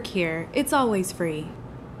 I work here. It's always free.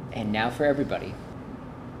 And now for everybody.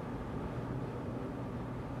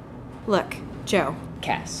 Look, Joe.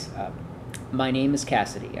 Cass. My name is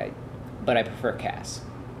Cassidy, but I prefer Cass.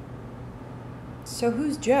 So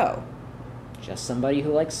who's Joe? Just somebody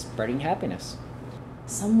who likes spreading happiness.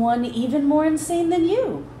 Someone even more insane than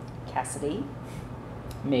you, Cassidy.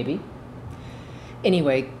 Maybe.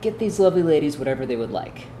 Anyway, get these lovely ladies whatever they would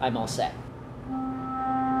like. I'm all set.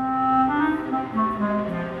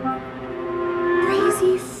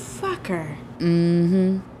 Crazy fucker.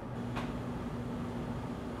 Mm-hmm.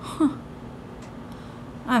 Huh.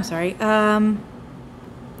 I'm sorry. Can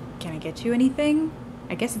I get you anything?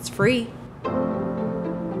 I guess it's free. Go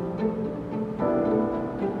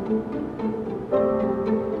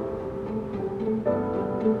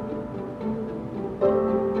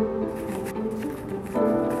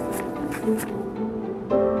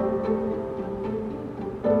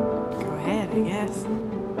ahead, I guess.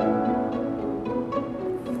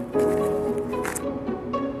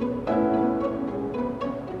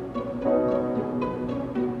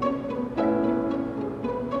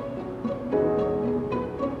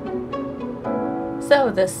 So,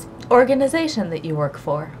 this organization that you work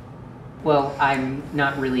for. Well, I'm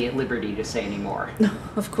not really at liberty to say anymore. No,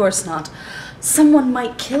 of course not. Someone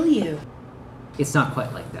might kill you. It's not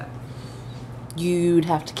quite like that. You'd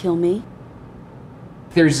have to kill me?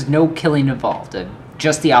 There's no killing involved.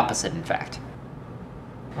 Just the opposite, in fact.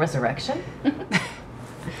 Resurrection?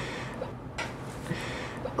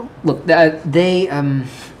 Look,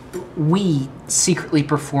 we secretly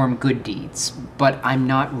perform good deeds, but I'm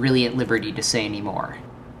not really at liberty to say anymore.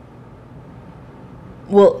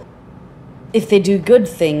 Well, if they do good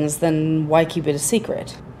things, then why keep it a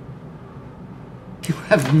secret? You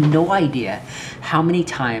have no idea how many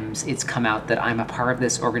times it's come out that I'm a part of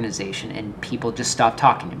this organization and people just stop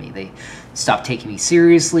talking to me. They stop taking me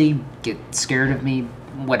seriously, get scared of me,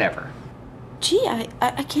 whatever. Gee,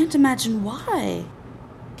 I can't imagine why.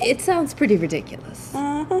 It sounds pretty ridiculous.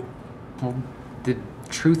 Uh-huh. Well, the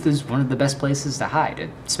truth is one of the best places to hide,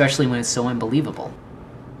 especially when it's so unbelievable.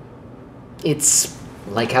 It's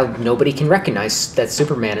like how nobody can recognize that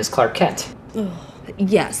Superman is Clark Kent.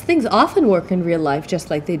 Yes, things often work in real life just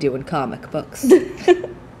like they do in comic books.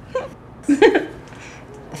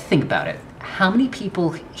 Think about it. How many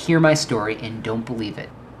people hear my story and don't believe it?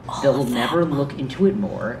 They'll never look into it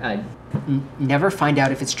more, never find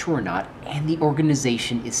out if it's true or not, and the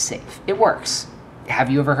organization is safe. It works. Have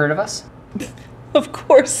you ever heard of us? Of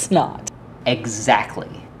course not. Exactly.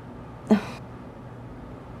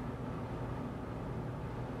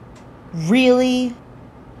 Really?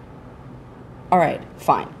 Alright,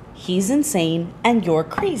 fine. He's insane and you're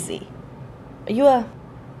crazy. Are you,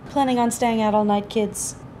 planning on staying out all night,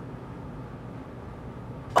 kids?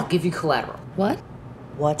 I'll give you collateral. What?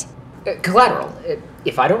 What? Collateral.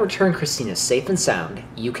 If I don't return Christina safe and sound,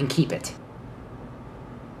 you can keep it.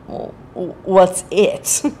 Oh, what's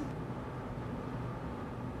it?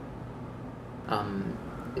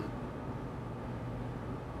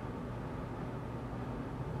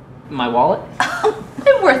 My wallet?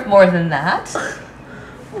 I'm worth more than that.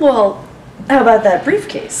 Well, how about that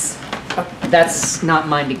briefcase? That's not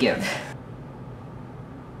mine to give.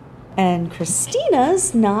 And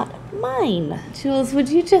Christina's not mine. Jules, would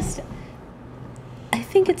you just... I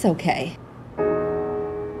think it's okay.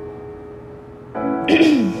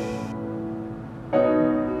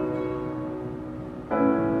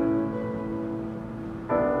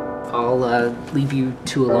 I'll leave you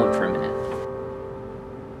two alone for a minute.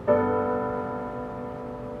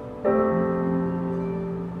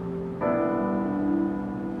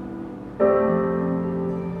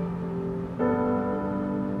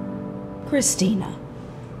 Christina,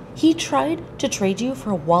 he tried to trade you for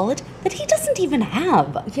a wallet that he doesn't even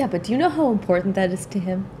have. Yeah, but do you know how important that is to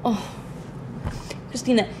him? Oh,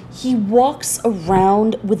 Christina, he walks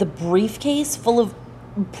around with a briefcase full of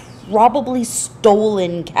probably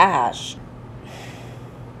stolen cash.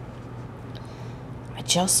 I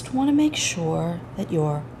just want to make sure that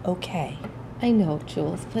you're okay. I know,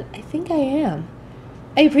 Jules, but I think I am.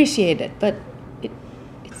 I appreciate it, but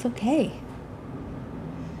it's okay.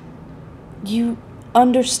 You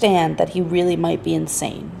understand that he really might be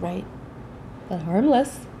insane, right? But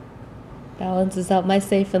harmless. Balances out my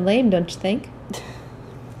safe and lame, don't you think?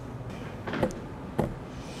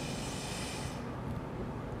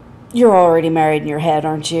 You're already married in your head,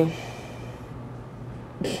 aren't you?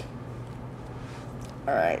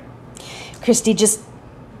 All right. Christy, just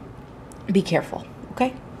be careful,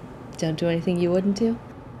 okay? Don't do anything you wouldn't do?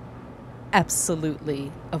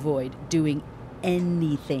 Absolutely avoid doing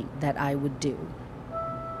anything that I would do.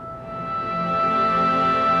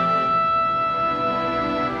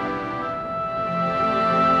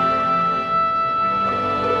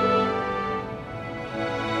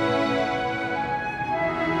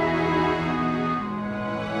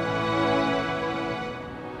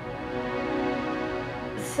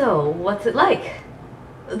 So, what's it like?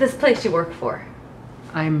 This place you work for?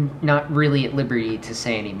 I'm not really at liberty to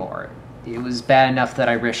say anymore. It was bad enough that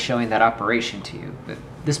I risked showing that operation to you, but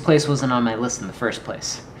this place wasn't on my list in the first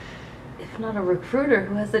place. If not a recruiter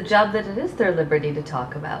who has a job that it is their liberty to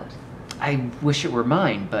talk about. I wish it were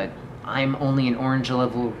mine, but I'm only an orange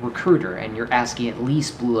level recruiter and you're asking at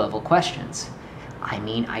least blue level questions. I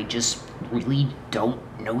mean, I just really don't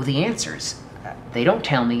know the answers. They don't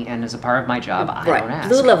tell me, and as a part of my job, I don't ask.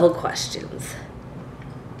 Blue level questions.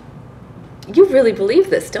 You really believe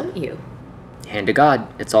this, don't you? Hand to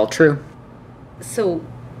God, it's all true. So,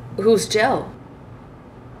 who's Joe?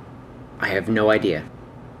 I have no idea.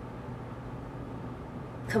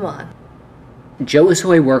 Come on. Joe is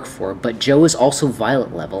who I work for, but Joe is also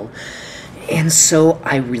violet level, and so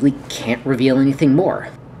I really can't reveal anything more.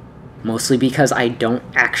 Mostly because I don't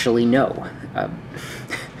actually know.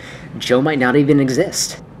 Joe might not even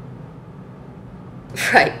exist.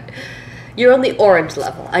 Right. You're on the orange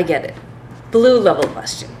level, I get it. Blue level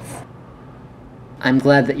questions. I'm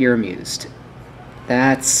glad that you're amused.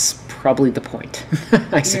 That's probably the point,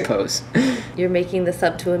 I suppose. You're making this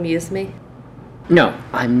up to amuse me? No,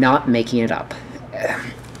 I'm not making it up.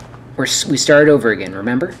 We started over again,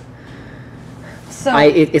 remember? So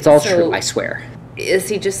it's all true, I swear. Is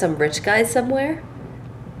he just some rich guy somewhere?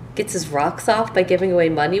 Gets his rocks off by giving away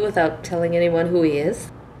money without telling anyone who he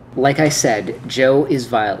is? Like I said, Joe is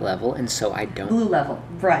violet level, and so I don't... Blue level,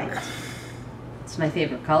 right. It's my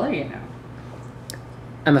favorite color, you know.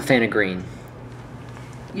 I'm a fan of green.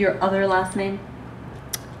 Your other last name?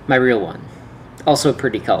 My real one. Also a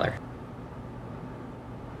pretty color.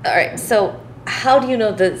 Alright, so how do you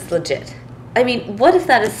know that it's legit? I mean, what if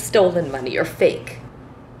that is stolen money or fake?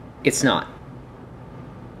 It's not.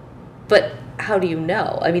 But how do you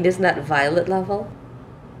know? I mean, isn't that violet level?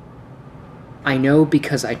 I know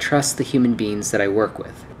because I trust the human beings that I work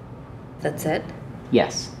with. That's it?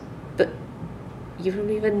 Yes. But you don't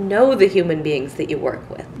even know the human beings that you work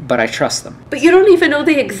with. But I trust them. But you don't even know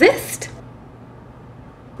they exist.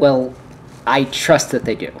 Well, I trust that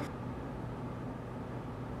they do.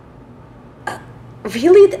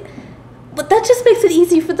 Really? But that just makes it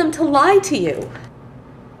easy for them to lie to you.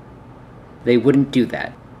 They wouldn't do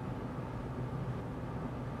that.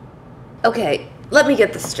 Okay, let me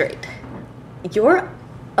get this straight. You're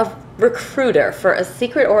a recruiter for a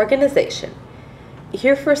secret organization.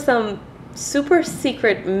 Here for some super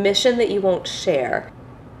secret mission that you won't share.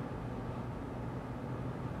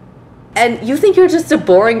 And you think you're just a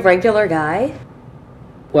boring regular guy?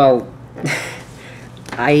 Well,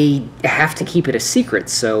 I have to keep it a secret,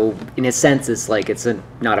 so in a sense it's like it's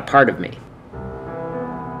not a part of me.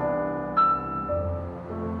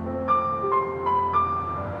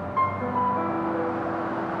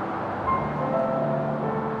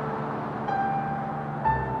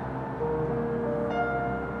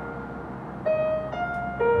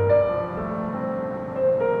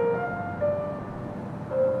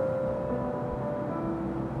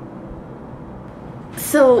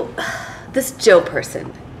 So, this Joe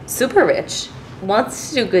person, super rich, wants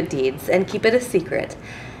to do good deeds and keep it a secret.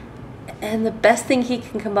 And the best thing he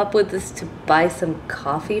can come up with is to buy some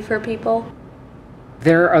coffee for people?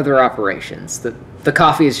 There are other operations. The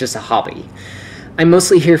coffee is just a hobby. I'm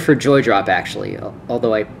mostly here for Joy Drop, actually,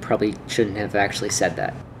 although I probably shouldn't have actually said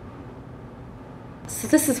that. So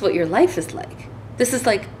this is what your life is like. This is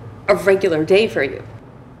like a regular day for you.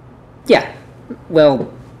 Yeah.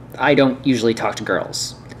 Well, I don't usually talk to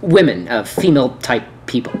girls. Women, female-type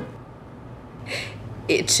people.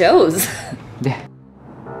 It shows. Yeah.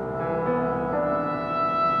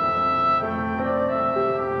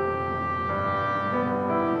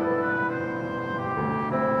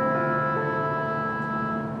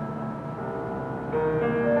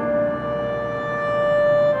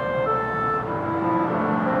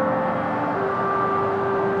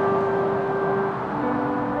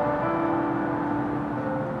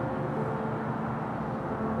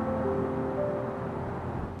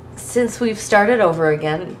 Since we've started over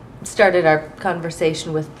again, started our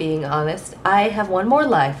conversation with being honest, I have one more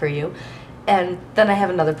lie for you, and then I have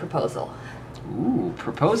another proposal. Ooh,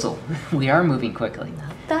 proposal. We are moving quickly.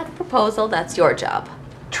 Not that proposal, that's your job.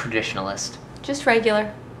 Traditionalist. Just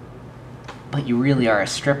regular. But you really are a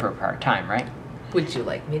stripper part-time, right? Would you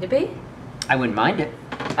like me to be? I wouldn't mind it.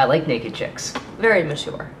 I like naked chicks. Very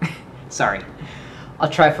mature. Sorry. I'll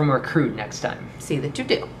try for more crude next time. See that you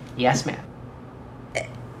do. Yes, ma'am.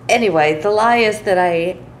 Anyway, the lie is that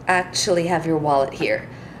I actually have your wallet here.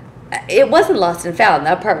 It wasn't lost and found.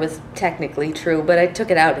 That part was technically true, but I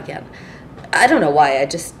took it out again. I don't know why.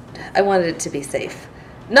 I wanted it to be safe.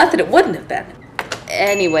 Not that it wouldn't have been.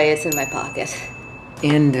 Anyway, it's in my pocket.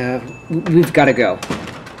 And, we've gotta go.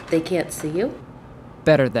 They can't see you?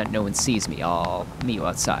 Better that no one sees me. I'll meet you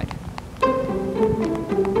outside.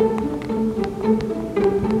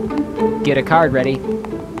 Get a card ready.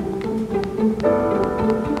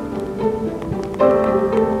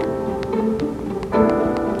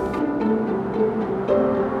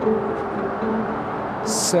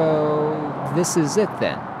 So, this is it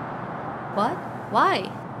then? What?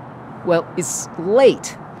 Why? Well, it's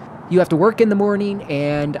late. You have to work in the morning,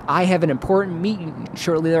 and I have an important meeting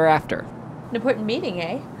shortly thereafter. An important meeting,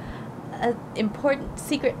 eh? An important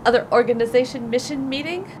secret other organization mission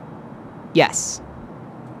meeting? Yes.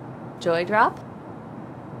 Joy drop?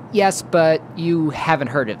 Yes, but you haven't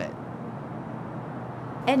heard of it.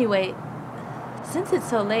 Anyway, since it's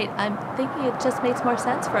so late, I'm thinking it just makes more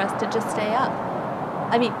sense for us to just stay up.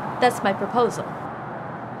 I mean, that's my proposal.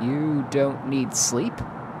 You don't need sleep?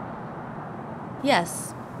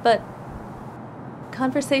 Yes, but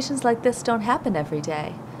conversations like this don't happen every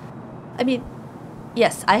day. I mean,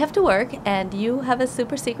 yes, I have to work, and you have a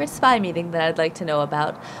super secret spy meeting that I'd like to know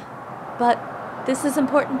about. But this is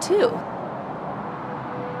important too.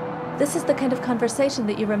 This is the kind of conversation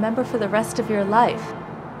that you remember for the rest of your life,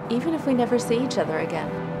 even if we never see each other again.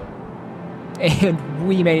 And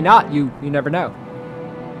we may not, you never know.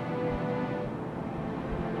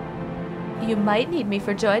 You might need me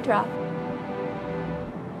for Joy Drop.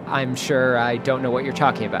 I'm sure I don't know what you're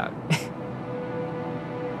talking about.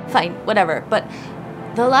 Fine, whatever, but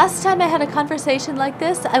the last time I had a conversation like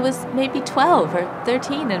this, I was maybe 12 or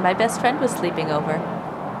 13 and my best friend was sleeping over.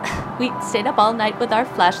 We stayed up all night with our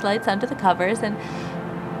flashlights under the covers, and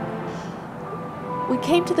we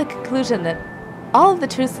came to the conclusion that all of the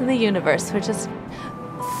truths in the universe were just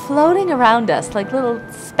floating around us like little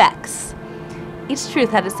specks. Each truth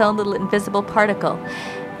had its own little invisible particle,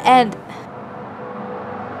 and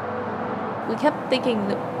we kept thinking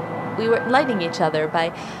that we were enlightening each other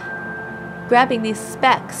by grabbing these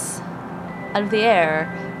specks out of the air,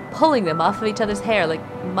 pulling them off of each other's hair like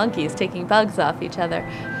monkeys taking bugs off each other.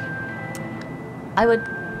 I would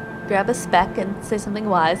grab a speck and say something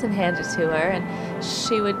wise and hand it to her, and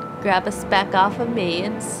she would grab a speck off of me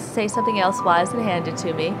and say something else wise and hand it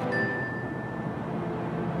to me.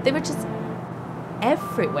 They were just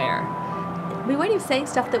everywhere. We weren't even saying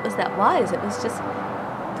stuff that was that wise. It was just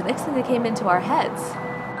the next thing that came into our heads.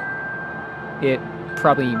 It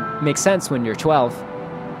probably makes sense when you're 12.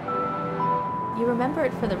 You remember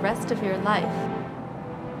it for the rest of your life.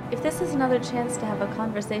 If this is another chance to have a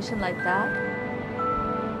conversation like that...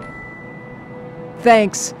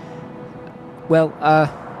 Thanks. Well,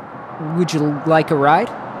 would you like a ride?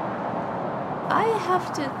 I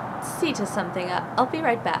have to see to something. I'll be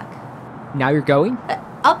right back. Now you're going?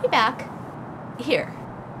 I'll be back. Here.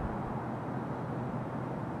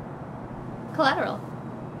 Collateral.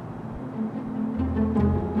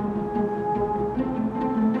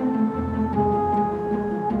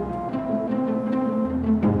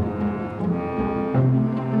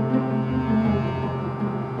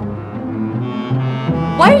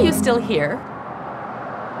 Why are you still here?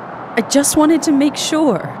 I just wanted to make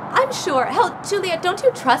sure. I'm sure. Hell, Julia, don't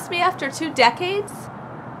you trust me after 2 decades?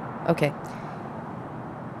 Okay.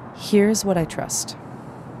 Here's what I trust.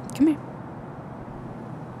 Come here.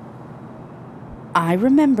 I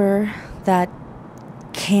remember that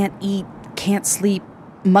can't eat, can't sleep,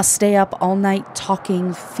 must stay up all night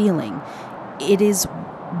talking feeling. It is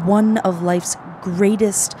one of life's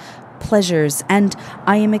greatest pleasures, and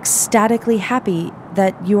I am ecstatically happy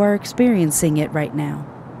that you are experiencing it right now.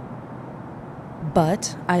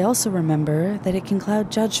 But I also remember that it can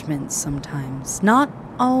cloud judgment sometimes. Not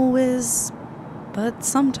always, but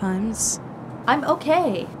sometimes. I'm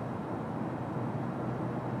okay.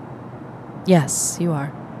 Yes, you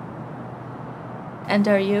are. And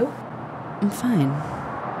are you? I'm fine.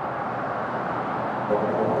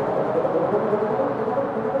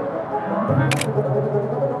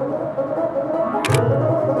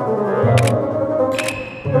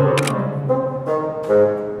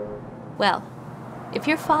 Well, if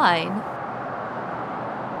you're fine,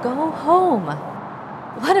 go home.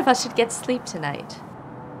 One of us should get sleep tonight.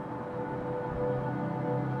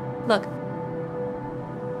 Look,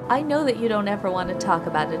 I know that you don't ever want to talk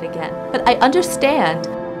about it again, but I understand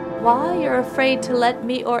why you're afraid to let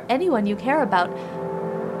me or anyone you care about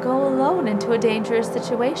go alone into a dangerous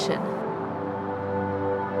situation.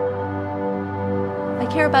 I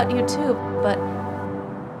care about you too, but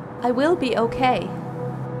I will be okay.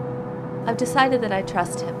 I've decided that I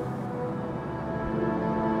trust him.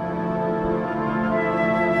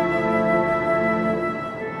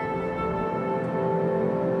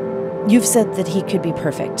 You've said that he could be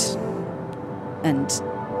perfect, and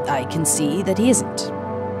I can see that he isn't.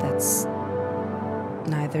 That's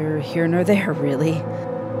neither here nor there, really.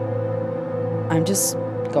 I'm just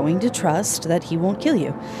going to trust that he won't kill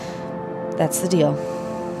you. That's the deal.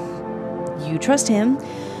 You trust him,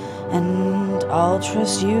 and I'll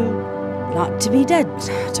trust you not to be dead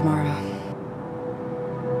tomorrow.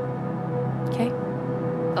 Okay?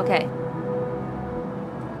 Okay.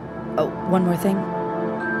 Oh, one more thing.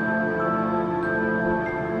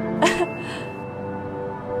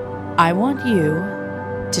 I want you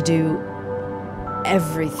to do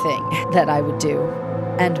everything that I would do,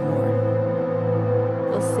 and more.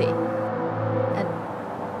 We'll see. And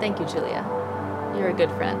thank you, Julia. You're a good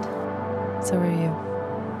friend. So are you.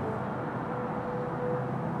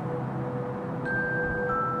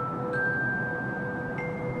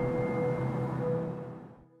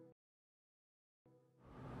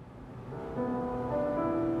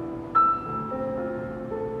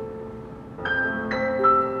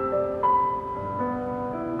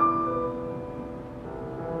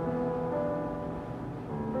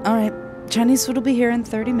 All right, Chinese food will be here in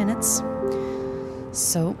 30 minutes.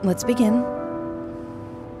 So let's begin.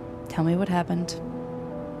 Tell me what happened.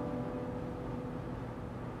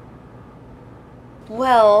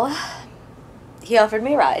 Well, he offered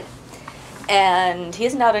me a ride. And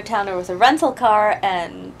he's an out-of-towner with a rental car,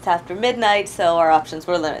 and it's after midnight, so our options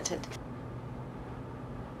were limited.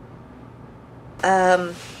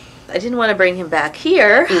 I didn't want to bring him back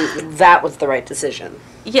here. That was the right decision.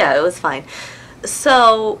 Yeah, it was fine.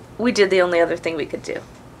 So, we did the only other thing we could do.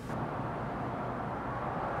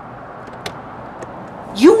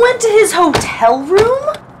 You went to his hotel room?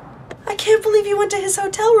 I can't believe you went to his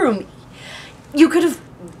hotel room. You could have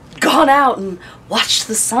gone out and watched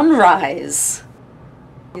the sunrise.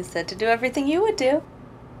 You said to do everything you would do.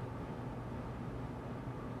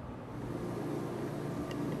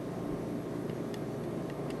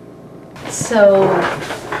 So,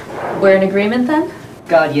 we're in agreement then?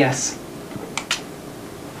 God, yes.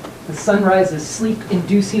 The sunrise is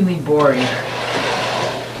sleep-inducingly boring.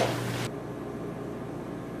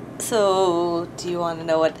 So, do you want to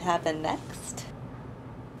know what happened next?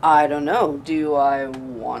 I don't know. Do I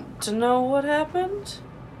want to know what happened?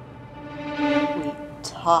 We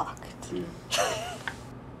talked.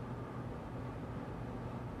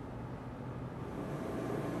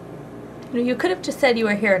 You could have just said you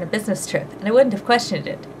were here on a business trip, and I wouldn't have questioned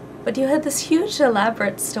it. But you had this huge,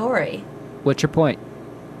 elaborate story. What's your point?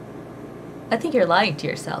 I think you're lying to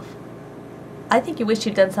yourself. I think you wish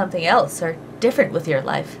you'd done something else, or different with your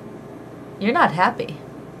life. You're not happy.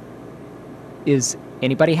 Is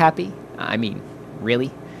anybody happy? I mean,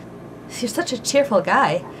 really? You're such a cheerful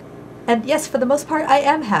guy. And yes, for the most part, I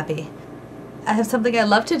am happy. I have something I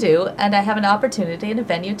love to do, and I have an opportunity and a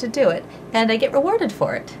venue to do it, and I get rewarded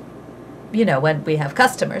for it. You know, when we have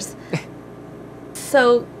customers.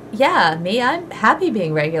 So, yeah, I'm happy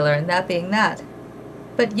being regular and that being that.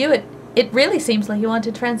 But you, it really seems like you want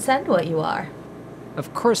to transcend what you are.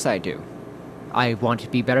 Of course I do. I want to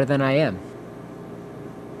be better than I am.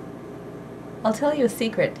 I'll tell you a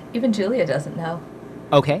secret. Even Julia doesn't know.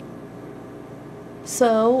 Okay.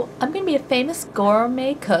 So, I'm going to be a famous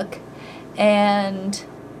gourmet cook, and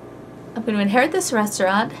I'm going to inherit this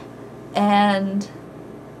restaurant, and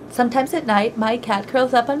sometimes at night my cat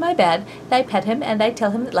curls up on my bed, and I pet him and I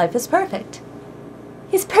tell him that life is perfect.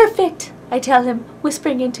 He's perfect, I tell him,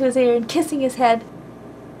 whispering into his ear and kissing his head.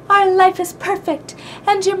 Our life is perfect,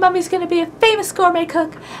 and your mummy's going to be a famous gourmet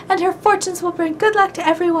cook, and her fortunes will bring good luck to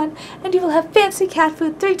everyone, and you will have fancy cat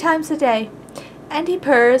food 3 times a day. And he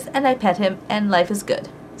purrs, and I pet him, and life is good.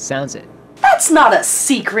 Sounds it. That's not a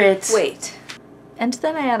secret. Wait. And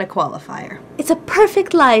then I add a qualifier. It's a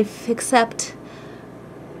perfect life, except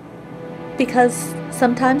because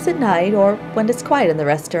sometimes at night, or when it's quiet in the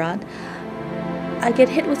restaurant, I get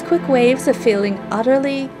hit with quick waves of feeling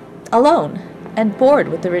utterly alone and bored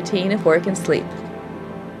with the routine of work and sleep.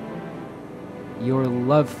 Your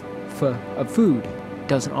love of food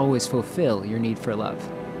doesn't always fulfill your need for love.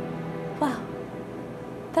 Wow.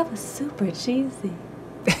 That was super cheesy.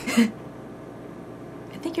 I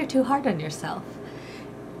think you're too hard on yourself.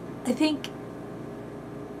 I think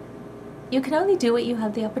you can only do what you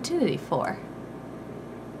have the opportunity for.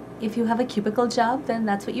 If you have a cubicle job, then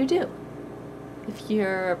that's what you do. If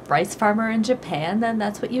you're a rice farmer in Japan, then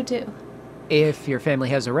that's what you do. If your family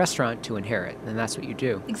has a restaurant to inherit, then that's what you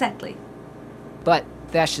do. Exactly. But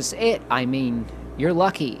that's just it. I mean, you're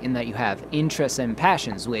lucky in that you have interests and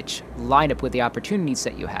passions which line up with the opportunities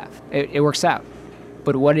that you have. It works out.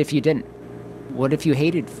 But what if you didn't? What if you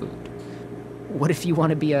hated food? What if you want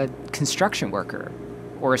to be a construction worker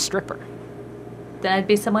or a stripper? Then I'd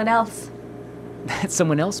be someone else. That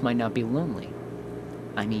someone else might not be lonely.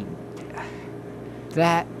 I mean,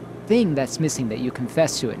 that thing that's missing that you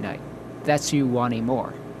confess to at night, that's you wanting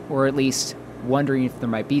more. Or at least wondering if there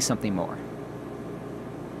might be something more.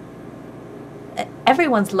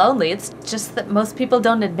 Everyone's lonely, it's just that most people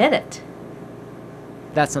don't admit it.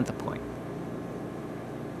 That's not the point.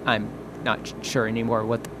 I'm not sure anymore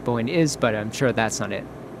what the point is, but I'm sure that's not it.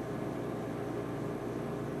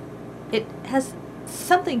 It has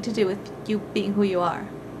something to do with you being who you are.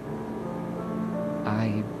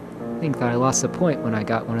 I think that I lost the point when I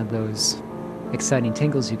got one of those exciting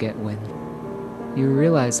tingles you get when you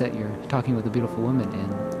realize that you're talking with a beautiful woman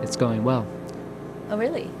and it's going well. Oh,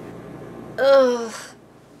 really? Ugh.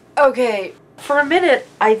 Okay, for a minute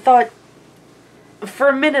I thought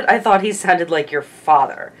he sounded like your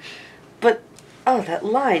father. But, oh, that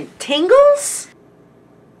line, tingles?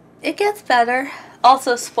 It gets better.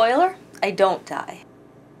 Also, spoiler, I don't die.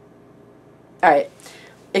 Alright,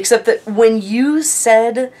 except that when you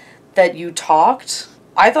said that you talked,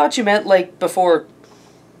 I thought you meant, like, before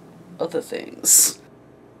other things.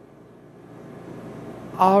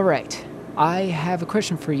 All right. I have a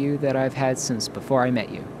question for you that I've had since before I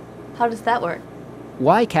met you. How does that work?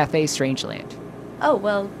 Why Cafe Strangeland? Oh,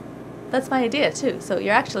 well, that's my idea, too, so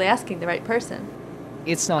you're actually asking the right person.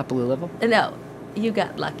 It's not Blue Level. No, you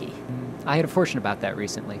got lucky. I had a fortune about that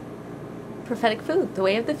recently. Prophetic food, the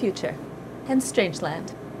way of the future. Hence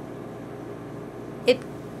Strangeland. It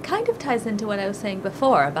kind of ties into what I was saying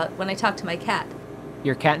before about when I talked to my cat.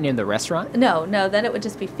 Your cat named the restaurant? No, then it would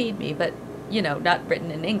just be feed me, but, you know, not written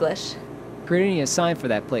in English. Creating a sign for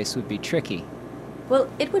that place would be tricky. Well,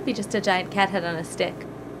 it would be just a giant cat head on a stick.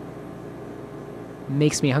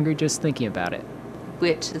 Makes me hungry just thinking about it.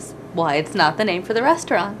 Which is why it's not the name for the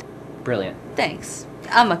restaurant. Brilliant. Thanks.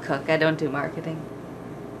 I'm a cook, I don't do marketing.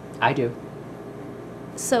 I do.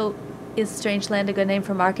 So, is Strangeland a good name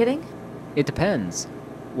for marketing? It depends.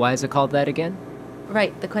 Why is it called that again?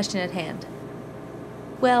 Right, the question at hand.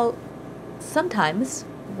 Well, sometimes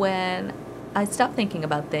when I stop thinking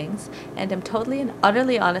about things and am totally and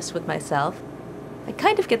utterly honest with myself, I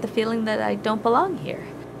kind of get the feeling that I don't belong here.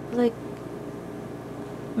 Like,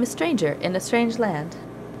 I'm a stranger in a strange land.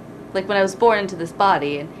 Like when I was born into this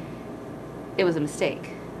body and it was a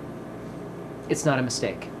mistake. It's not a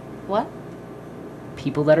mistake. What?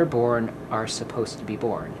 People that are born are supposed to be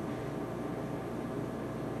born.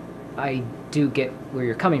 I do get where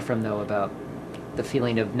you're coming from, though, about the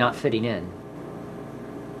feeling of not fitting in.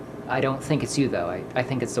 I don't think it's you, though. I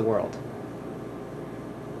think it's the world.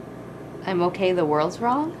 I'm okay the world's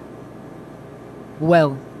wrong?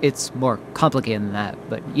 Well, it's more complicated than that,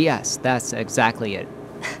 but yes, that's exactly it.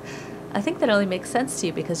 I think that only makes sense to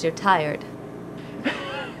you because you're tired.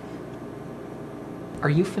 Are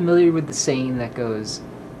you familiar with the saying that goes,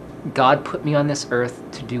 God put me on this earth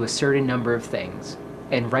to do a certain number of things,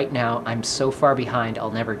 and right now I'm so far behind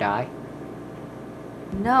I'll never die?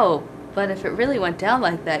 No, but if it really went down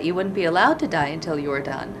like that, you wouldn't be allowed to die until you were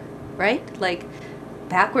done, right? Like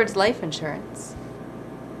backwards life insurance.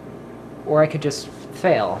 Or I could just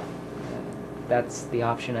fail. That's the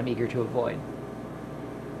option I'm eager to avoid.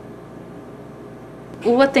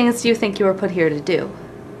 What things do you think you were put here to do?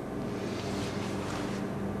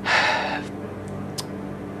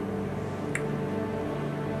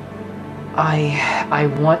 I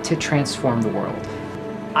want to transform the world.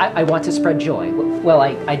 I want to spread joy. Well,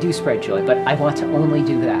 I do spread joy, but I want to only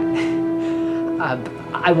do that.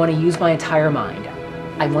 I want to use my entire mind.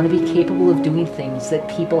 I want to be capable of doing things that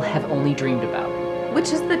people have only dreamed about.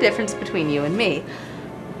 Which is the difference between you and me.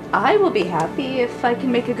 I will be happy if I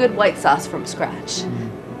can make a good white sauce from scratch.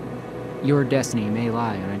 Your destiny may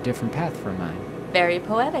lie on a different path from mine. Very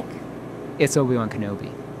poetic. It's Obi-Wan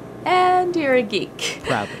Kenobi. And you're a geek.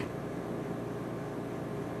 Proudly.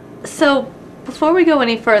 So, before we go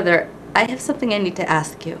any further, I have something I need to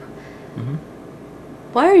ask you. Mm-hmm.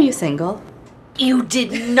 Why are you single? You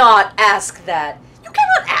did not ask that. You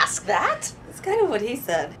cannot ask that. That's kind of what he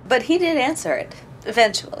said. But he did answer it,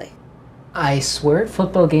 eventually. I swear at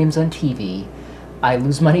football games on TV. I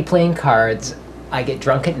lose money playing cards. I get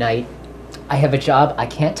drunk at night. I have a job I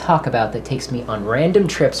can't talk about that takes me on random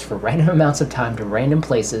trips for random amounts of time to random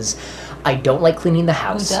places. I don't like cleaning the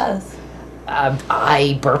house. Who does?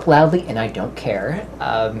 I burp loudly and I don't care.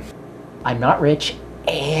 I'm not rich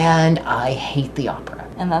and I hate the opera.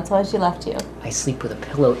 And that's why she left you. I sleep with a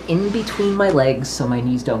pillow in between my legs so my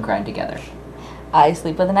knees don't grind together. I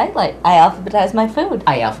sleep with a nightlight. I alphabetize my food.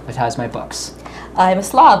 I alphabetize my books. I'm a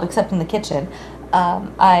slob, except in the kitchen.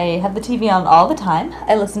 I have the TV on all the time.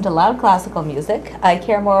 I listen to loud classical music. I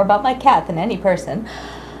care more about my cat than any person.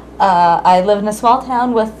 I live in a small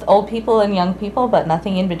town with old people and young people, but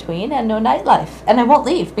nothing in between, and no nightlife. And I won't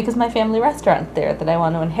leave because my family restaurant's there that I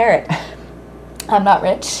want to inherit. I'm not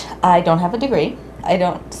rich. I don't have a degree. I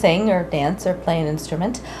don't sing or dance or play an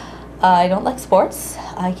instrument. I don't like sports.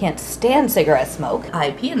 I can't stand cigarette smoke.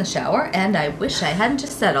 I pee in the shower, and I wish I hadn't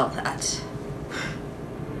just said all that.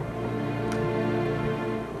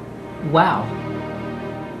 Wow.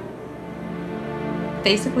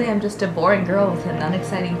 Basically, I'm just a boring girl with an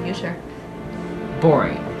unexciting future.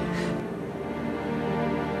 Boring.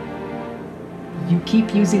 You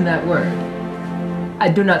keep using that word. I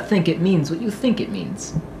do not think it means what you think it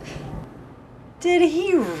means. Did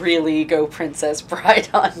he really go Princess Bride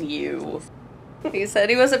on you? He said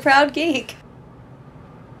he was a proud geek.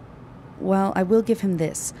 Well, I will give him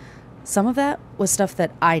this. Some of that was stuff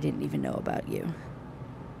that I didn't even know about you.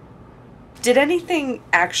 Did anything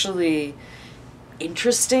actually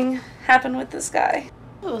interesting happen with this guy?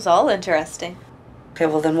 It was all interesting. Okay,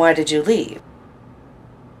 well then why did you leave?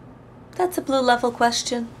 That's a blue level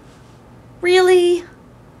question. Really?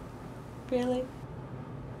 Really?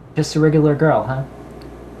 Just a regular girl, huh?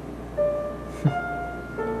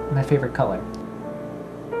 My favorite color.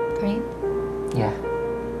 Green? Yeah.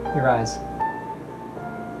 Your eyes.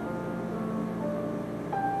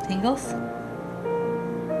 Tingles?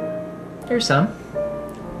 There's some.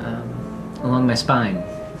 Along my spine.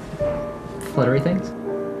 Fluttery things?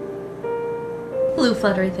 Blue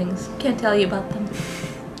fluttery things. Can't tell you about them.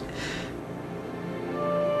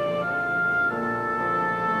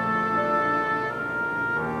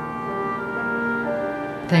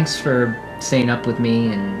 Thanks for staying up with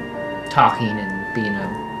me and talking and being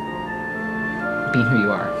who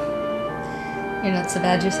you are. You're not so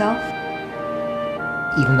bad yourself?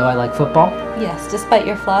 Even though I like football? Yes, despite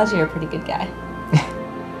your flaws, you're a pretty good guy.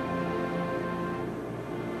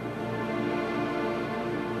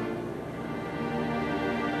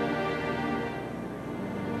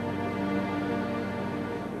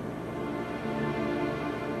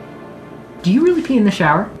 Do you really pee in the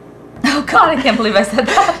shower? Oh god, I can't believe I said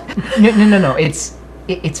that. No.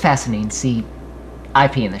 It's fascinating. See, I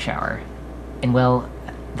pee in the shower. And well,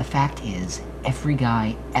 the fact is, every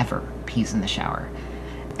guy ever pees in the shower.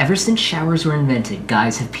 Ever since showers were invented,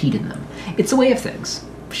 guys have peed in them. It's a way of things.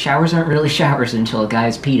 Showers aren't really showers until a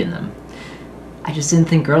guy's peed in them. I just didn't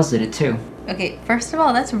think girls did it too. Okay, first of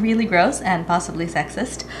all, that's really gross and possibly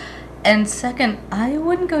sexist. And second, I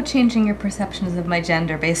wouldn't go changing your perceptions of my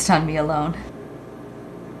gender based on me alone.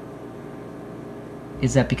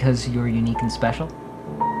 Is that because you're unique and special?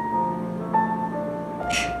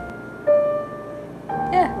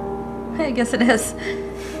 Yeah, I guess it is.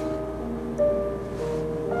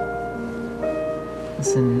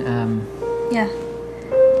 Listen, Yeah,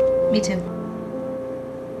 me too.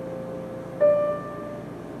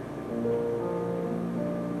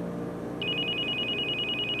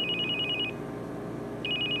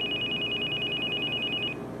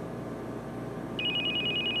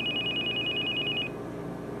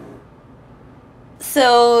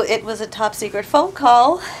 So it was a top secret phone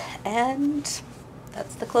call, and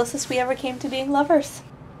that's the closest we ever came to being lovers.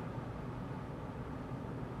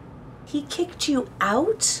 He kicked you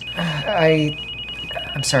out?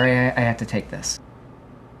 I'm sorry, I have to take this.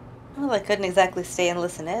 Well, I couldn't exactly stay and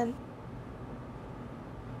listen in.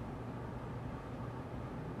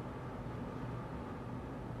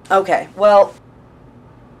 Okay, well,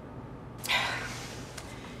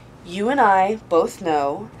 you and I both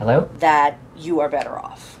know Hello? that you are better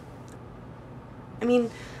off. I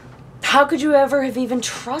mean, how could you ever have even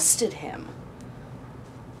trusted him?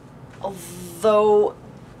 Although,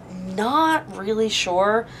 not really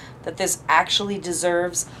sure that this actually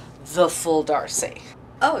deserves the full Darcy.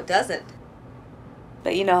 Oh, it doesn't.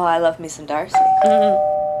 But you know how I love me some Darcy.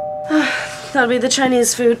 That'll be the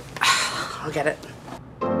Chinese food. I'll get it.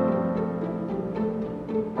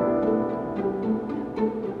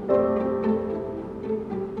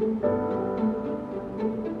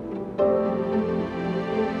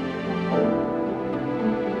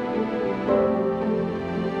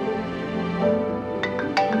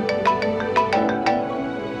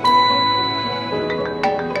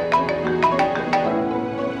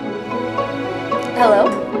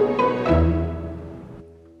 Hello?